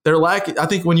lacking. I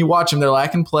think when you watch them, they're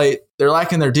lacking plate. They're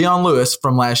lacking their Dion Lewis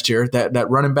from last year, that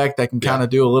running back that can kind of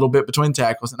do a little bit between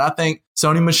tackles. And I think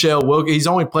Sony Michel he's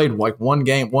only played like one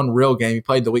real game. He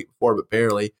played the week before, but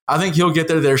barely. I think he'll get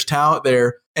there. There's talent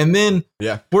there. And then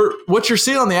what you're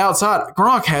seeing on the outside,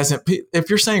 Gronk hasn't. If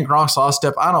you're saying Gronk's lost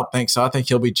step, I don't think so. I think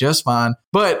he'll be just fine.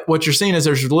 But what you're seeing is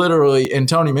there's literally, and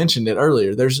Tony mentioned it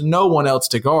earlier, there's no one else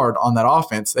to guard on that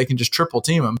offense. They can just triple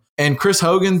team him. And Chris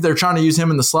Hogan, they're trying to use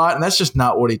him in the slot, and that's just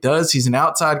not what he does. He's an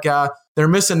outside guy. They're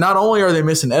missing, not only are they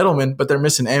missing Edelman, but they're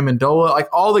missing Amendola. Like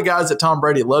all the guys that Tom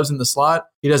Brady loves in the slot,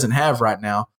 he doesn't have right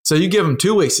now. So you give them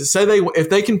 2 weeks. Say if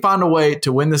they can find a way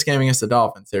to win this game against the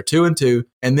Dolphins, they're 2-2,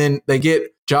 and then they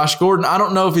get Josh Gordon. I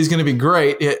don't know if he's going to be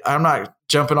great. I'm not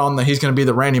jumping on he's going to be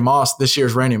the Randy Moss, this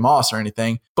year's Randy Moss or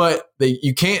anything, but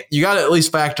you got to at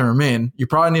least factor him in. You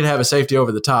probably need to have a safety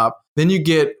over the top. Then you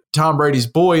get Tom Brady's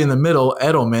boy in the middle,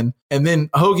 Edelman, and then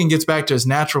Hogan gets back to his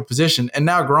natural position, and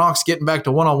now Gronk's getting back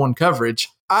to one-on-one coverage.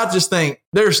 I just think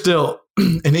they're still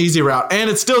an easy route, and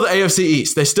it's still the AFC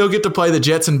East. They still get to play the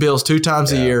Jets and Bills 2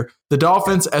 times a year. The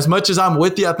Dolphins, as much as I'm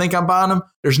with you, I think I'm buying them.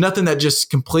 There's nothing that just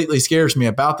completely scares me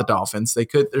about the Dolphins.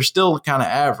 They're still kind of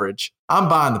average. I'm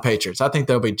buying the Patriots. I think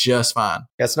they'll be just fine.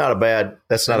 That's not a bad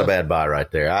buy right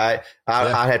there. I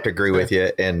have to agree with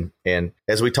you. And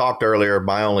as we talked earlier,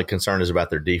 my only concern is about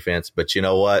their defense. But you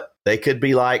know what? They could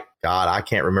be like, God, I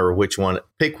can't remember which one.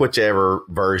 Pick whichever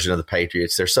version of the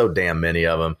Patriots. There's so damn many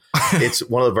of them. It's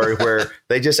one of the where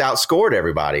they just outscored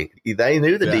everybody. They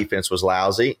knew the defense was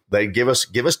lousy. They give us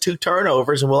 2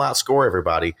 turnovers and we'll outscore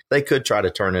everybody. They could try to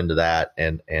turn into that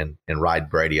and ride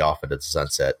Brady off into the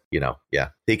sunset.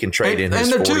 He can trade in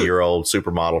his 40-year-old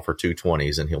supermodel for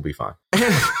 220s and he'll be fine.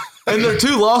 And their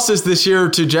 2 losses this year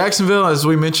to Jacksonville, as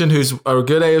we mentioned, who's a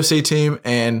good AFC team,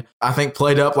 and I think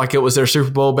played up like it was their Super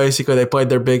Bowl. Basically, they played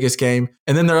their biggest game.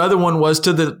 And then their other one was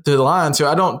to the Lions, who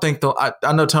I don't think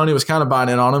I know Tony was kind of buying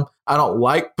in on him. I don't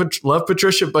love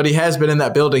Patricia, but he has been in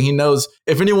that building. He knows,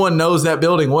 if anyone knows that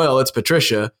building well, it's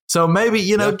Patricia. So maybe,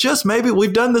 just maybe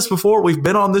we've done this before. We've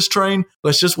been on this train.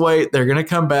 Let's just wait. They're going to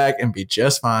come back and be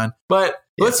just fine. But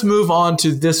let's move on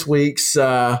to this week's.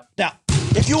 Now,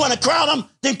 if you want to crown them,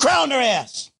 then crown their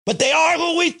ass. But they are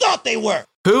who we thought they were.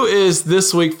 Who is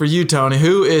this week for you, Tony?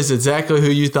 Who is exactly who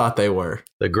you thought they were?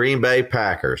 The Green Bay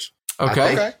Packers.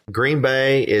 Okay. Green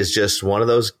Bay is just one of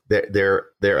those. They're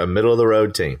a middle of the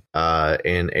road team.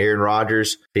 And Aaron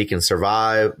Rodgers, if he can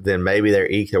survive, then maybe they're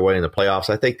eke their way in the playoffs.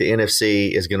 I think the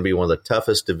NFC is going to be one of the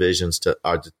toughest divisions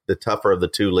the tougher of the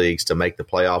two leagues to make the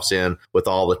playoffs in, with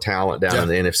all the talent down in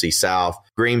the NFC South.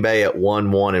 Green Bay at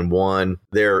 1-1-1.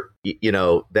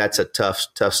 That's a tough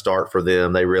start for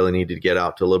them. They really need to get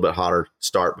out to a little bit hotter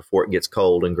start before it gets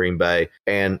cold in Green Bay.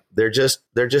 And they're just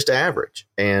average.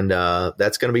 And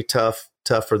that's going to be tough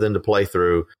for them to play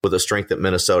through with the strength that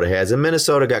Minnesota has. And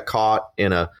Minnesota got caught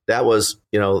in a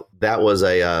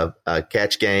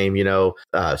catch game,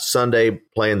 Sunday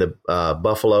playing the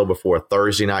Buffalo before a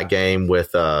Thursday night game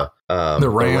with the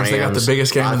Rams. They got the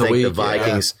biggest game of the week. The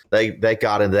Vikings, they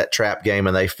got into that trap game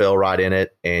and they fell right in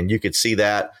it. And you could see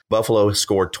that Buffalo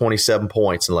scored 27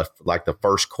 points in like the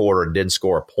first quarter and didn't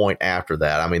score a point after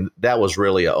that. I mean, that was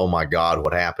really oh my God,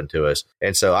 what happened to us?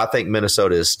 And so I think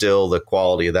Minnesota is still the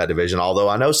quality of that division. Although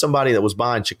I know somebody that was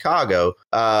buying Chicago,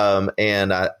 I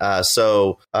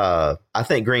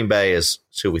think Green Bay is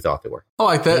who we thought they were. I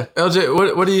like that. Yeah.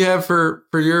 LJ, what do you have for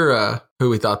your who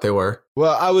we thought they were?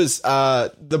 Well, I was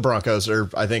the Broncos are,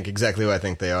 I think, exactly who I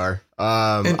think they are.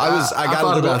 I got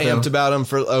a little amped about them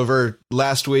for over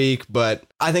last week, but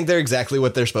I think they're exactly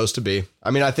what they're supposed to be.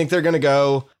 I mean, I think they're going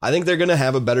to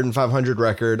have a better than 500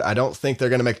 record. I don't think they're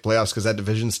going to make the playoffs because that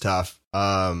division's tough.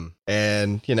 I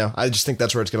just think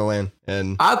that's where it's going to land.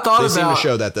 And they seem to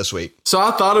show that this week. So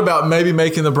I thought about maybe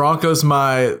making the Broncos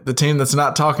the team that's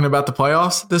not talking about the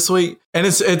playoffs this week. And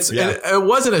it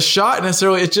wasn't a shot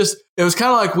necessarily. It was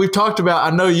kind of like we've talked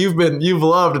about. I know you've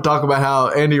loved to talk about how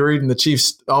Andy Reid and the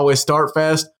Chiefs always start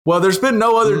fast. Well, there's been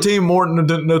no other team more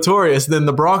notorious than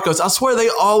the Broncos. I swear they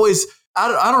always,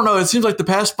 I don't know. It seems like the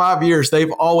past 5 years,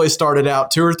 they've always started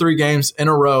out 2 or 3 games in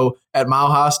a row at Mile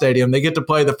High Stadium. They get to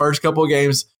play the first couple of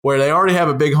games where they already have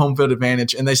a big home field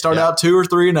advantage, and they start out 2 or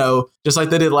 3-0, just like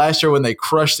they did last year when they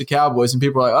crushed the Cowboys. And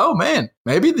people are like, oh man,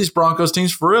 maybe these Broncos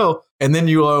teams for real. And then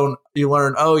you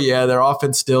learn, oh yeah, their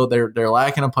offense still they're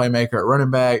lacking a playmaker at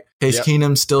running back. Case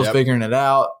Keenum's still figuring it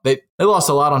out. They lost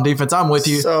a lot on defense. I'm with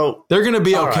you. So they're going to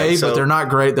be okay, but they're not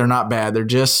great. They're not bad. They're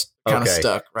just kind of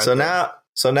stuck. Right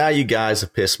So now you guys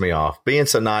have pissed me off being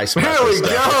so nice. There we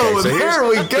go. There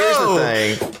we go. Here's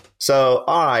the thing. So,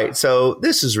 all right. So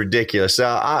this is ridiculous.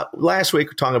 Last week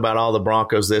we were talking about all the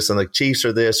Broncos this and the Chiefs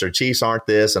are this or Chiefs aren't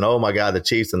this. And oh my God, the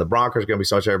Chiefs and the Broncos are going to be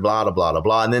so much better, blah, blah, blah, blah,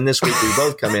 blah. And then this week we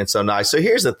both come in so nice. So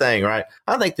here's the thing, right?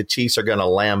 I think the Chiefs are going to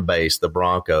lambaste the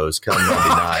Broncos come Monday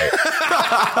night.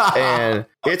 And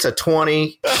it's a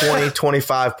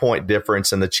 25 point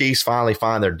difference. And the Chiefs finally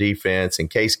find their defense in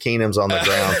case Keenum's on the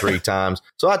ground 3 times.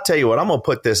 So I tell you what, I'm going to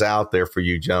put this out there for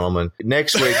you gentlemen.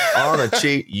 Next week on the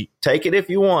Chiefs, take it if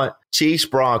you want. Chiefs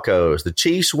Broncos. The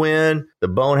Chiefs win. The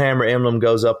Bonehammer emblem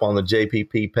goes up on the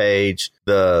JPP page.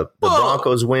 The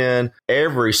Broncos win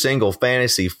every single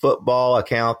fantasy football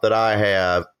account that I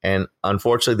have. And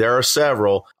unfortunately, there are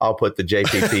several. I'll put the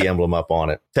JPP emblem up on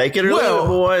it. Take it or leave it,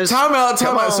 boys. Time out.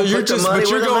 So you're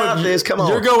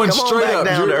going straight up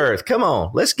down to earth. Come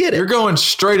on, let's get it. You're going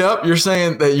straight up. You're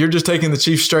saying that you're just taking the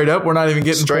Chiefs straight up. We're not even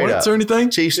getting points or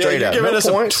anything. Chiefs straight up. You're giving us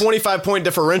a 25 point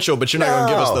differential, but you're not going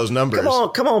to give us those numbers.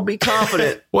 Come on, be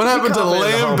confident. What happened to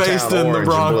lambasting the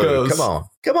Broncos?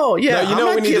 Come on. Yeah, no,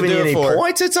 I'm not giving you any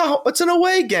points. It's an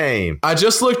away game. I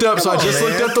just looked up.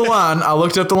 Looked up the line. I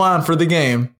looked up the line for the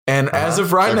game. And as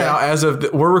of right now,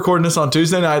 we're recording this on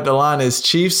Tuesday night, the line is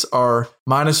Chiefs are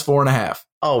 -4.5.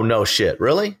 Oh, no shit.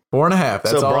 Really? 4.5.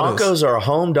 That's so all Broncos are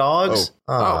home dogs?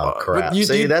 Oh crap.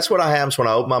 See, that's what happens when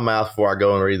I open my mouth before I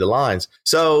go and read the lines.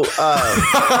 So, no,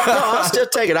 I'll still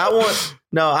take it.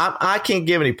 I can't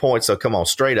give any points. So come on,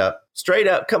 straight up.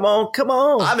 Come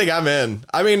on. I think I'm in.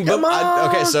 I mean,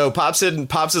 okay. So Pops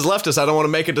has left us. I don't want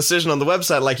to make a decision on the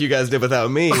website like you guys did without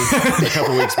me a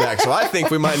couple weeks back. So I think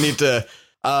we might need to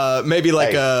maybe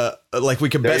we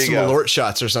could bet some Malort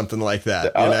shots or something like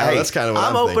that. That's kind of what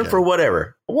I'm open thinking. for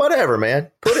whatever, man.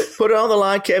 Put it on the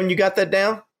line, Kevin. You got that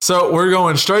down? So we're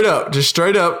going straight up,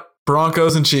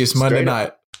 Broncos and Chiefs Monday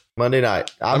night.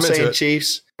 I'm saying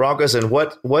Chiefs, Broncos, and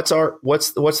what's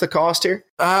the cost here?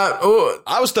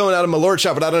 I was throwing out a Malort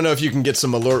shot, but I don't know if you can get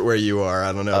some Malort where you are.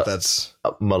 I don't know if that's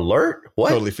Malort. What?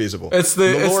 Totally feasible. It's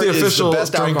the official is the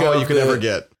best alcohol you could ever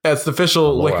get. It's the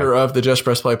official liquor of the Just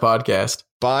Press Play podcast.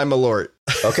 Buy Malort.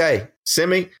 Okay, Send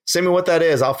me what that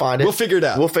is. I'll find it. We'll figure it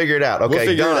out.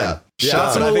 Okay, done.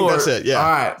 Shots I think that's it. Yeah.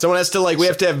 All right. Someone has to we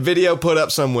have to have video put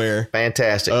up somewhere.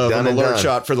 Fantastic. Of Done an and alert done.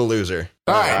 shot for the loser.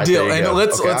 All right, deal. there you And go.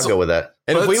 let's I'll go with that.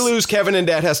 And if we lose, Kevin and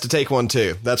Dad has to take one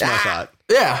too. That's my thought.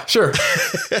 Yeah, sure.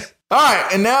 All right,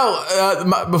 and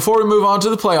now before we move on to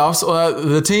the playoffs,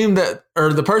 the team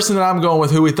the person that I'm going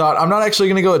with, who we thought, I'm not actually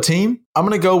going to go a team. I'm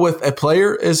going to go with a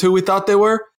player is who we thought they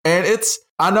were, and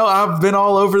I know I've been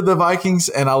all over the Vikings,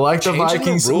 and I like the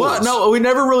Vikings. The rules. Well, no, we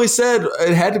never really said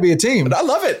it had to be a team. But I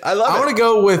love it. I want to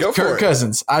go with Kirk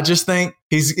Cousins. I just think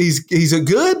he's a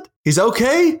good. He's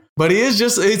okay, but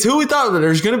it's who we thought.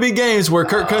 There's going to be games where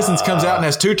Kirk Cousins comes out and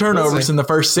has 2 turnovers in the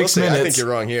first 6 minutes. I think you're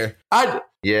wrong here.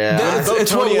 It's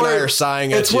Tony and I are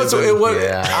sighing at you.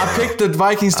 I picked the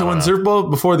Vikings to win Super Bowl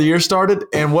before the year started,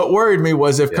 and what worried me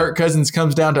was if Kirk Cousins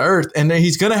comes down to earth, and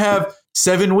he's going to have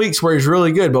 7 weeks where he's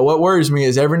really good. But what worries me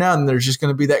is every now and then there's just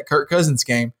going to be that Kirk Cousins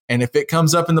game, and if it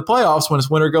comes up in the playoffs when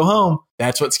it's win or go home,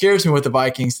 that's what scares me with the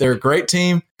Vikings. They're a great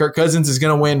team. Kirk Cousins is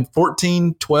going to win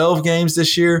 14, 12 games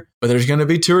this year, but there's going to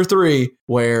be 2 or 3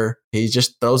 where he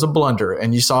just throws a blunder,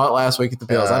 and you saw it last week at the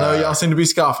Bills. I know y'all seem to be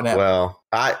scoffing at it.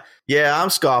 I'm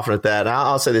scoffing at that.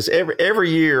 I'll say this. Every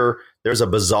year there's a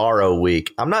bizarro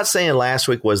week. I'm not saying last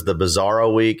week was the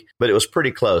bizarro week, but it was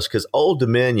pretty close because Old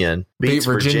Dominion beats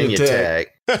Virginia Tech.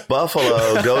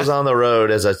 Buffalo goes on the road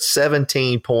as a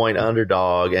 17-point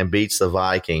underdog and beats the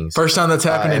Vikings. First time that's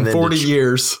happened in 40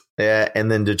 years. Yeah, and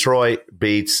then Detroit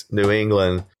beats New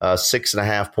England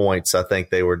 6.5 points. I think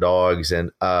they were dogs,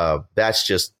 and that's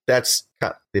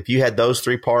if you had those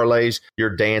 3 parlays,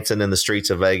 you're dancing in the streets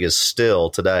of Vegas still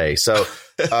today. So,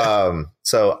 I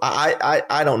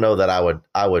don't know that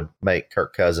I would make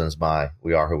Kirk Cousins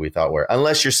we are who we thought we were,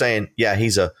 unless you're saying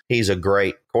he's a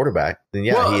great quarterback. Then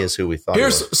he is who we thought he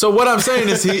was. So what I'm saying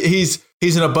is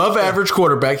he's an above average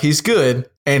quarterback. He's good.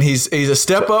 And he's a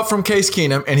step up from Case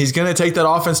Keenum, and he's going to take that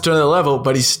offense to another level,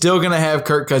 but he's still going to have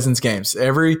Kirk Cousins games.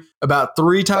 About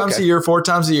 3 times a year, 4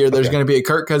 times a year, there's going to be a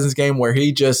Kirk Cousins game where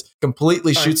he just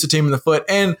completely shoots the team in the foot.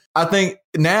 And I think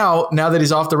now that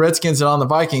he's off the Redskins and on the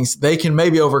Vikings, they can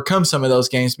maybe overcome some of those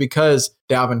games because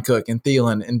Dalvin Cook and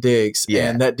Thielen and Diggs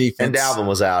and that defense. And Dalvin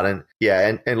was out. And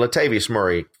Latavius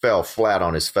Murray fell flat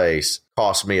on his face.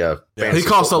 Cost me a fantasy He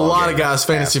cost a lot game. of guys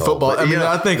fantasy Asshole. football. But,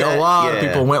 I think a lot of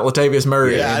people went Latavius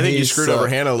Murray. Yeah, I think you screwed over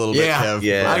Hannah a little bit, Kev.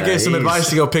 Yeah, I gave some advice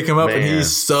to go pick him up, and he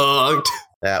sucked.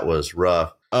 That was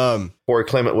rough. Corey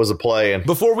Clement was a play. And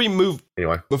before we move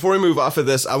off of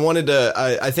this, I wanted to,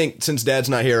 I think since Dad's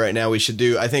not here right now, we should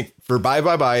do, I think for bye,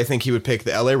 I think he would pick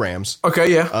the LA Rams.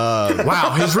 Okay, yeah.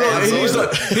 Wow, he's really, he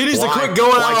needs to quit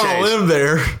going out on a limb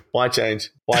there. Why change?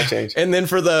 And then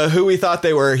for the who we thought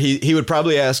they were, he would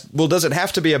probably ask, well, does it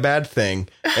have to be a bad thing?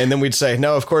 And then we'd say,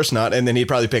 no, of course not. And then he'd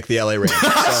probably pick the LA Rams.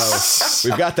 So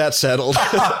we've got that settled.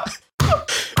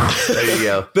 There you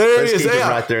go. There he is. Keep him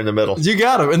right there in the middle. You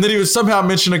got him. And then he would somehow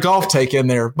mention a golf take in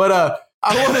there. But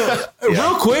I want to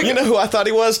real quick. You know who I thought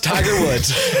he was? Tiger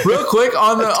Woods. Real quick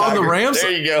on the Rams.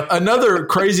 There you go. Another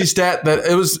crazy stat that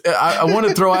it was. I want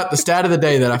to throw out the stat of the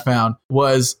day that I found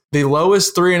was the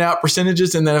lowest 3-and-out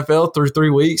percentages in the NFL through 3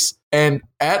 weeks. And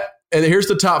here's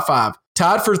the top 5.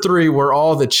 Tied for 3 were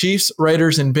all the Chiefs,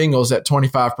 Raiders, and Bengals at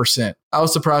 25%. I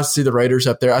was surprised to see the Raiders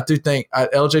up there. I do think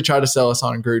LJ tried to sell us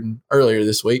on Gruden earlier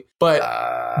this week. But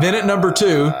then at number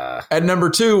 2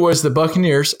 was the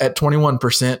Buccaneers at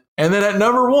 21%. And then at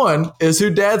number 1 is who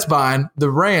Dad's buying, the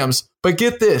Rams. But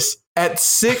get this, at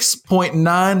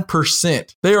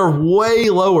 6.9%. They are way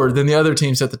lower than the other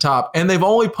teams at the top. And they've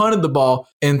only punted the ball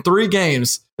in 3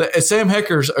 games. Sam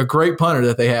Hecker's a great punter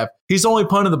that they have. He's only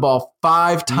punted the ball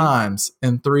 5 times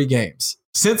in 3 games.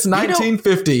 Since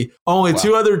 1950, only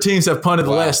 2 other teams have punted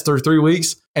less through 3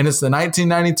 weeks, and it's the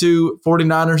 1992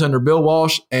 49ers under Bill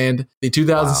Walsh and the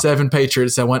 2007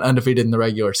 Patriots that went undefeated in the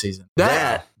regular season.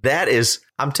 That is,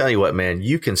 I'm telling you what, man,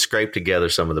 you can scrape together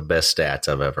some of the best stats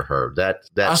I've ever heard. That's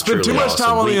I spend too truly much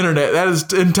time awesome. on the internet. That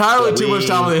is entirely too much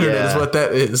time on the internet is what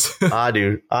that is. I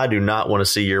do not want to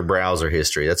see your browser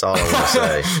history. That's all I want to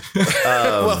say.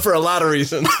 Well, for a lot of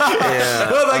reasons.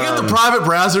 Well, they got the private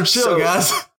browser. Chill,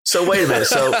 guys. So wait a minute.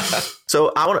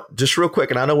 So I want to just real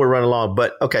quick, and I know we're running long,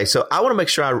 but okay. So I want to make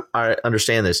sure I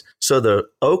understand this. So the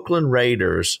Oakland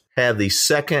Raiders have the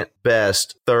second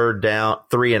best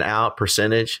 3-and-out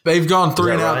percentage. They've gone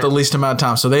 3-and-out the least amount of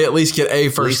times, so they at least get a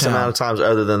first least down. amount of times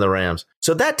other than the Rams.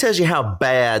 So that tells you how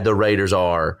bad the Raiders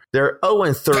are. They're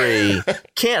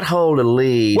 0-3, can't hold a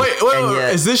lead. Wait,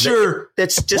 is this your?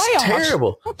 That's just playoffs?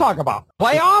 terrible. What talk about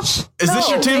playoffs? Is this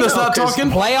your team that's not talking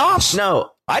playoffs?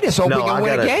 No. I just hope we can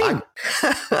win a game.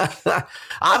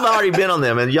 I've already been on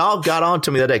them, and y'all got on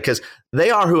to me that day because they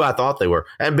are who I thought they were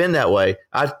and been that way.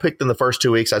 I've picked them the first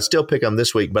 2 weeks. I'd still pick them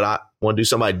this week, but I want to do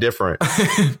somebody different.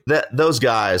 Those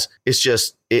guys, it's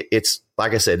just, it's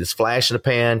like I said, it's flash in the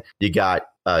pan. You got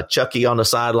Chucky on the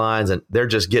sidelines, and they're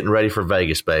just getting ready for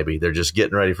Vegas, baby. They're just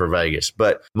getting ready for Vegas.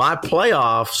 But my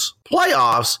playoffs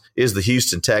is the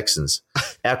Houston Texans.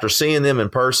 After seeing them in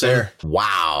person,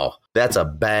 wow, that's a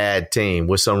bad team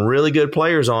with some really good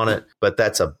players on it, but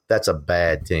that's a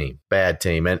bad team.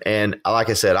 And like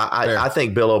I said, I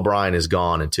think Bill O'Brien is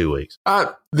gone in 2 weeks.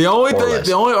 The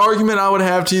only argument I would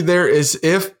have to you there is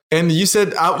if, and you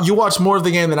said you watched more of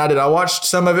the game than I did. I watched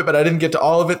some of it, but I didn't get to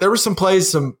all of it. There were some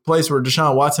plays where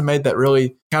Deshaun Watson made that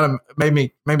really kind of made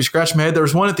me scratch my head. There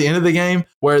was one at the end of the game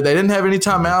where they didn't have any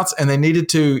timeouts and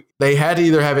they had to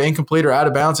either have it incomplete or out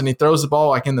of bounds, and he throws the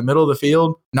ball like in the middle of the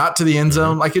field, not to the end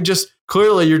zone. Like it just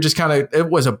clearly you're just kind of, it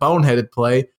was a boneheaded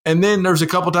play. And then there's a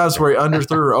couple times where he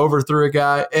underthrew or overthrew a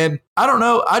guy. And I don't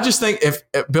know. I just think if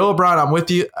Bill O'Brien, I'm with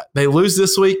you, they lose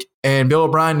this week and Bill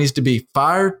O'Brien needs to be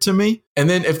fired to me. And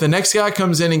then if the next guy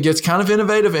comes in and gets kind of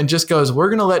innovative and just goes, we're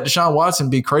going to let Deshaun Watson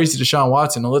be crazy Deshaun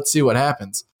Watson and let's see what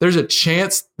happens. There's a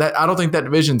chance that I don't think that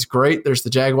division's great. There's the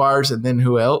Jaguars and then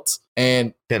who else?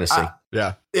 And Tennessee.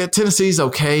 Tennessee's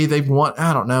okay. They've won.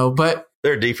 I don't know, but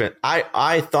they're defense.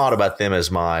 I thought about them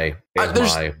as my buy.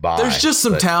 There's just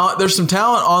some talent. There's some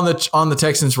talent on the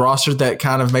Texans roster that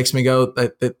kind of makes me go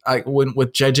that I went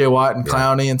with JJ Watt and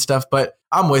Clowney and stuff. But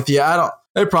I'm with you.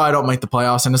 They probably don't make the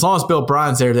playoffs, and as long as Bill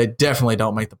Bryan's there, they definitely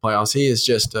don't make the playoffs. He is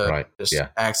just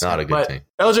accident. Not a good team.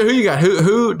 LJ, who you got?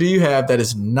 Who do you have that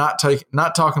is not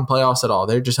talking playoffs at all?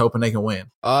 They're just hoping they can win.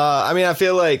 I mean, I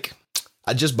feel like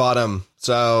I just bought them.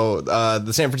 So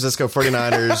the San Francisco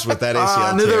 49ers with that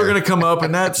ACL I knew they were going to come up,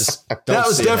 and that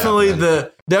was definitely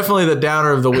the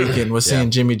downer of the weekend was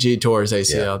seeing Jimmy G tore his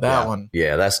ACL. That one.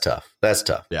 Yeah, that's tough.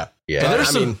 Yeah. And I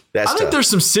think there's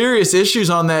some serious issues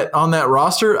on that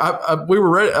roster. We were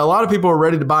ready. A lot of people were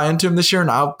ready to buy into him this year, and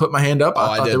I'll put my hand up.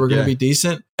 I thought they were going to be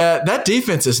decent. That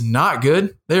defense is not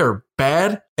good. They are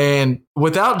bad, and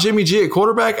without Jimmy G at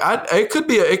quarterback,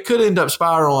 it could end up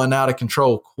spiraling out of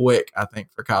control quick. I think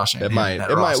for Kyle Shanahan.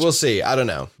 It might. We'll see. I don't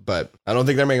know, but I don't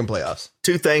think they're making playoffs.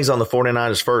 Two things on the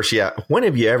 49ers first. Yeah. When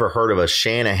have you ever heard of a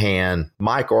Shanahan,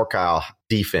 Mike or Kyle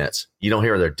defense? You don't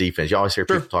hear their defense. You always hear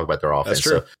people talk about their offense.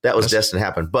 So that was destined to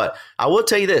happen. But I will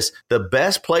tell you this, the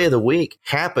best play of the week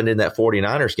happened in that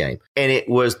 49ers game. And it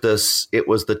was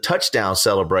the touchdown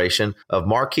celebration of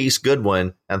Marquise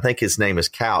Goodwin. I think his name is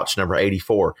Couch, number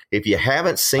 84. If you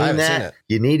haven't seen that,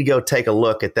 you need to go take a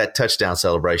look at that touchdown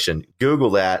celebration.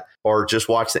 Google that or just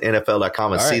watch the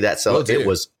NFL.com and see that. So it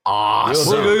was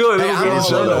awesome. We'll Google it. It's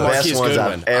one of the best ones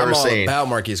I've ever seen. About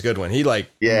Marquise Goodwin. He's a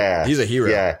hero.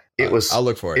 Yeah. I'll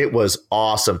look for it. It was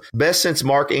awesome. Best since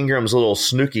Mark Ingram's little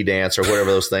snooky dance or whatever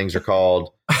those things are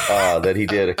called that he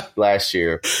did last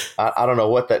year. I don't know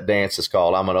what that dance is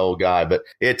called. I'm an old guy, but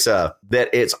it's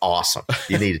awesome.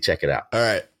 You need to check it out. All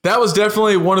right. That was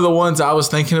definitely one of the ones I was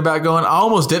thinking about going. I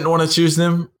almost didn't want to choose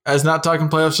them as not talking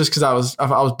playoffs just because I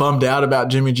was bummed out about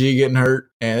Jimmy G getting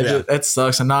hurt, and that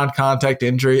sucks. A non-contact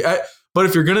injury. But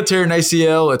if you're going to tear an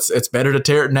ACL, it's better to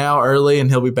tear it now early, and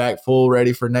he'll be back full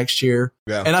ready for next year.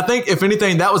 Yeah. And I think, if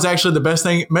anything, that was actually the best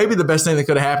thing, maybe the best thing that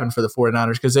could have happened for the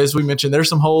 49ers, because as we mentioned, there's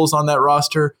some holes on that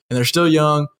roster, and they're still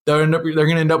young. They're going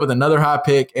to end up with another high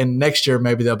pick, and next year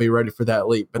maybe they'll be ready for that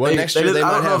leap. But next year they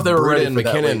might have Breida and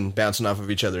McKinnon bouncing off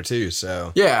of each other too.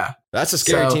 So yeah, that's a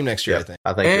scary team next year.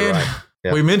 I think you're right.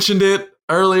 Yeah. We mentioned it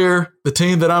earlier. The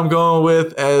team that I'm going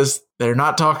with, as they're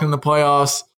not talking the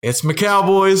playoffs, it's my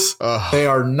Cowboys. They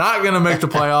are not going to make the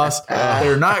playoffs.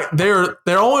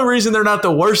 Their only reason they're not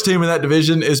the worst team in that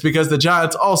division is because the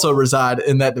Giants also reside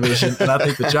in that division, and I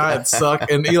think the Giants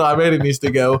suck, and Eli Manning needs to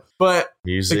go. But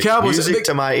the Cowboys,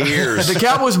 to my ears. The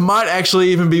Cowboys might actually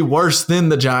even be worse than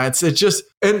the Giants. It's just,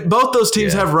 and both those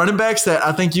teams have running backs that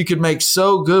I think you could make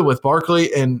so good with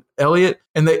Barkley and Elliott,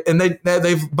 and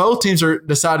they've both teams are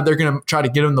decided they're going to try to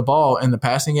get him the ball in the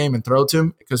passing game and throw to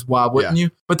him, because why wouldn't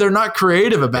you? But they're not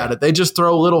creative about it. They just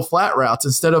throw little flat routes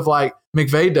instead of like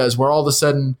McVay does, where all of a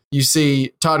sudden you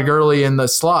see Todd Gurley in the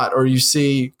slot, or you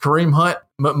see Kareem Hunt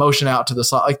motion out to the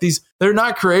slot. Like these, they're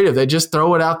not creative. They just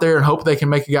throw it out there and hope they can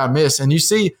make a guy miss. And you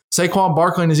see Saquon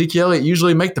Barkley and Ezekiel Elliott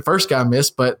usually make the first guy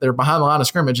miss, but they're behind the line of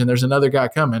scrimmage and there's another guy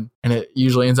coming, and it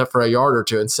usually ends up for a yard or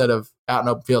two instead of out in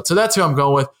open field. So that's who I'm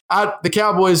going with. The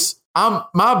Cowboys.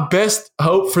 My best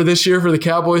hope for this year for the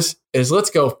Cowboys is let's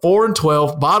go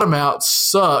 4-12, bottom out,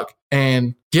 suck,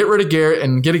 and get rid of Garrett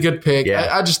and get a good pick.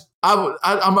 Yeah.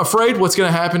 I'm afraid what's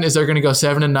going to happen is they're going to go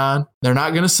 7-9. They're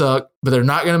not going to suck, but they're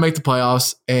not going to make the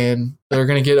playoffs, and they're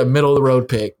going to get a middle of the road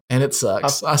pick, and it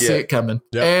sucks. I see it coming,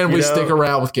 and we stick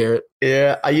around with Garrett.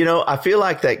 Yeah, I feel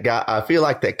like that guy. I feel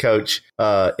like that coach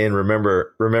in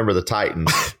Remember the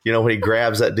Titans. When he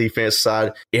grabs that defense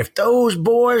side, if those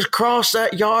boys cross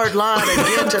that yard line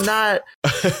again tonight,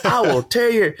 I will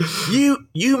tell you,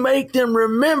 you make them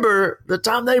remember the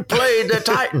time they played the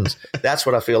Titans. That's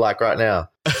what I feel like right now.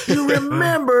 You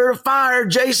remember to fire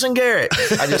Jason Garrett.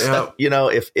 I just,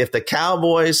 if the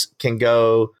Cowboys can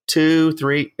go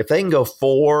 2-3, if they can go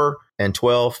 4-12,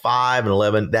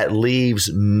 5-11, that leaves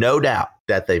no doubt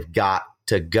that they've got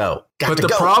to go. But the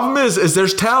problem is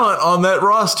there's talent on that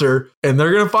roster, and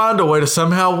they're going to find a way to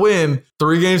somehow win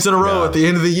 3 games in a row at the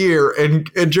end of the year. And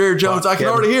Jared Jones, I can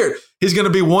already hear it. He's going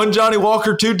to be one Johnny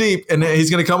Walker too deep, and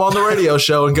he's going to come on the radio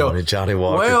show and go, Johnny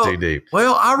Walker too deep.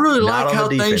 Well, I really like how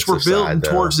things were building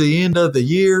towards the end of the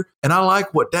year, and I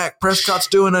like what Dak Prescott's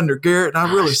doing under Garrett, and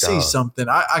I really see something.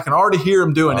 I can already hear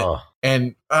him doing it.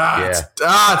 And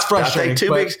it's frustrating. I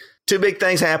think two big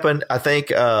things happened. I think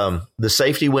the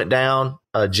safety went down.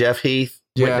 Jeff Heath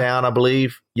went down, I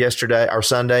believe, yesterday or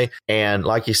Sunday. And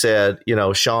like you said,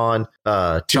 Sean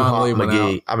Too-Hop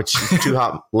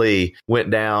Lee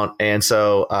went down. And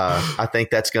so I think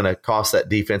that's going to cost that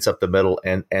defense up the middle,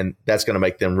 and that's going to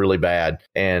make them really bad.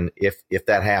 And if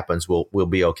that happens, we'll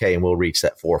be okay, and we'll reach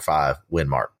that 4-5 win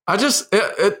mark. As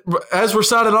we're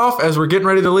signing off, as we're getting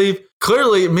ready to leave,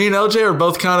 clearly me and LJ are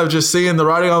both kind of just seeing the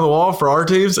writing on the wall for our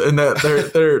teams, and that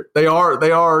they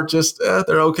are just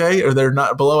they're okay, or they're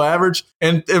not below average.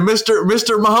 And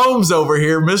Mr. Mahomes over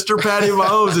here, Mr. Patty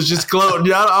Mahomes is just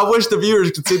gloating. I wish the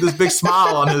viewers could see this big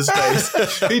smile on his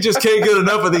face. He just can't get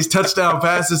enough of these touchdown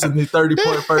passes in the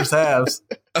 30-point first halves.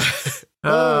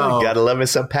 Gotta love me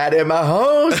some Patty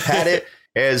Mahomes. Patty.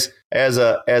 As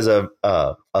a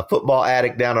football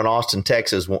addict down in Austin,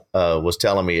 Texas, was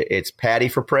telling me, it's Patty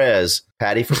for Prez.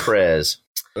 Patty for Prez.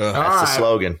 That's the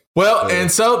slogan. Well, and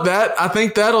so I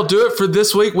think that'll do it for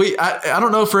this week. I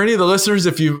don't know for any of the listeners,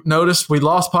 if you noticed, we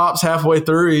lost Pops halfway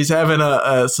through. He's having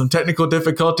some technical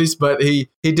difficulties, but he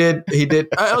did.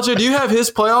 LJ, do you have his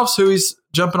playoffs? Who he's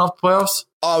jumping off the playoffs?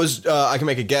 I can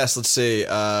make a guess. Let's see.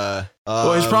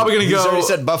 Well, he's probably going to go. He's already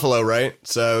said Buffalo, right?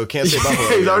 So can't say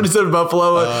Buffalo. He's already said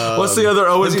Buffalo. What's the other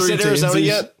 0-3 teams? Has he said Arizona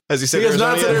yet? Has he said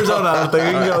Arizona? He has not said Arizona. I don't think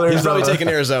he can go there. He's probably taking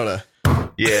Arizona.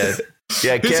 Yeah.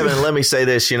 Yeah, Kevin, let me say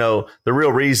this. The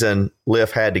real reason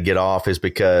Liff had to get off is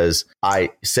because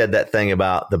I said that thing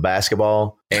about the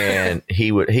basketball, and he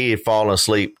had fallen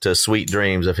asleep to sweet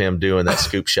dreams of him doing that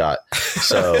scoop shot.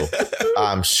 So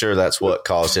I'm sure that's what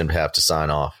caused him to have to sign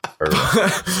off early.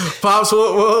 Pops,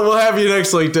 we'll have you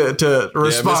next week to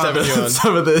respond to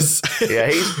some of this.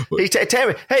 Yeah, he tell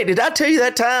me, hey, did I tell you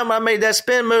that time I made that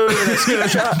spin move and that scoop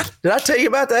shot? Did I tell you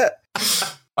about that?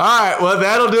 All right, well,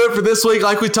 that'll do it for this week.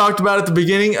 Like we talked about at the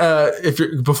beginning, if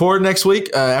you're before next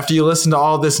week, after you listen to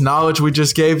all this knowledge we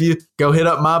just gave you, go hit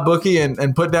up MyBookie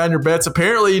and put down your bets.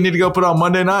 Apparently, you need to go put on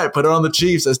Monday night, put it on the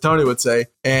Chiefs, as Tony would say.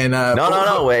 And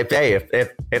no.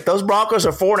 If those Broncos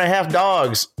are 4.5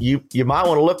 dogs, you might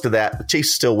want to look to that. The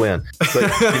Chiefs still win, but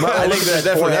you might want to look at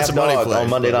that 4.5 dogs on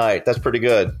Monday night. That's pretty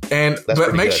good.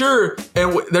 But make sure,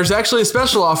 and there's actually a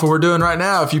special offer we're doing right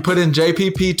now. If you put in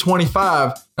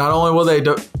JPP25. Not only will they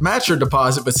match your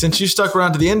deposit, but since you stuck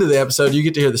around to the end of the episode, you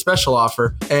get to hear the special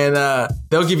offer, and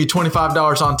they'll give you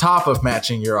 $25 on top of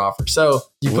matching your offer. So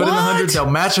you put in 100, they'll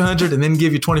match 100, and then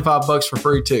give you $25 for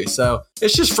free too. So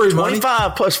it's just free money.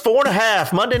 25 plus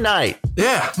 4.5 Monday night.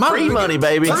 Yeah, free money,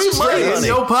 baby. Free money in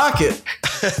your pocket.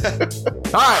 All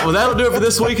right, well, that'll do it for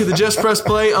this week of the Just Press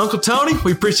Play. Uncle Tony,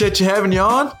 we appreciate you having you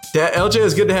on. LJ,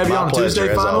 it's good to have you on pleasure,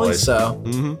 Tuesday finally. Always. So,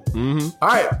 All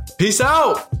right, peace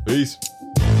out. Peace.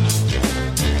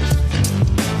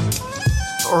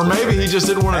 Or maybe he just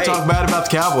didn't want to talk bad about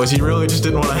the Cowboys. He really just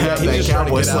didn't want to have that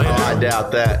Cowboys slander. I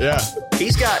doubt that. Yeah.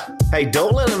 He's got,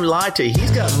 don't let him lie to you.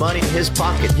 He's got money in his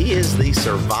pocket. He is the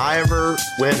survivor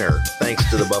winner, thanks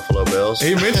to the Buffalo Bills.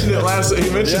 He mentioned it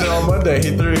it on Monday.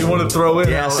 He wanted to throw in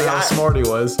how smart he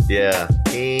was. Yeah.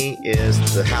 He is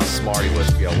how smart he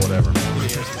was. Yeah, whatever.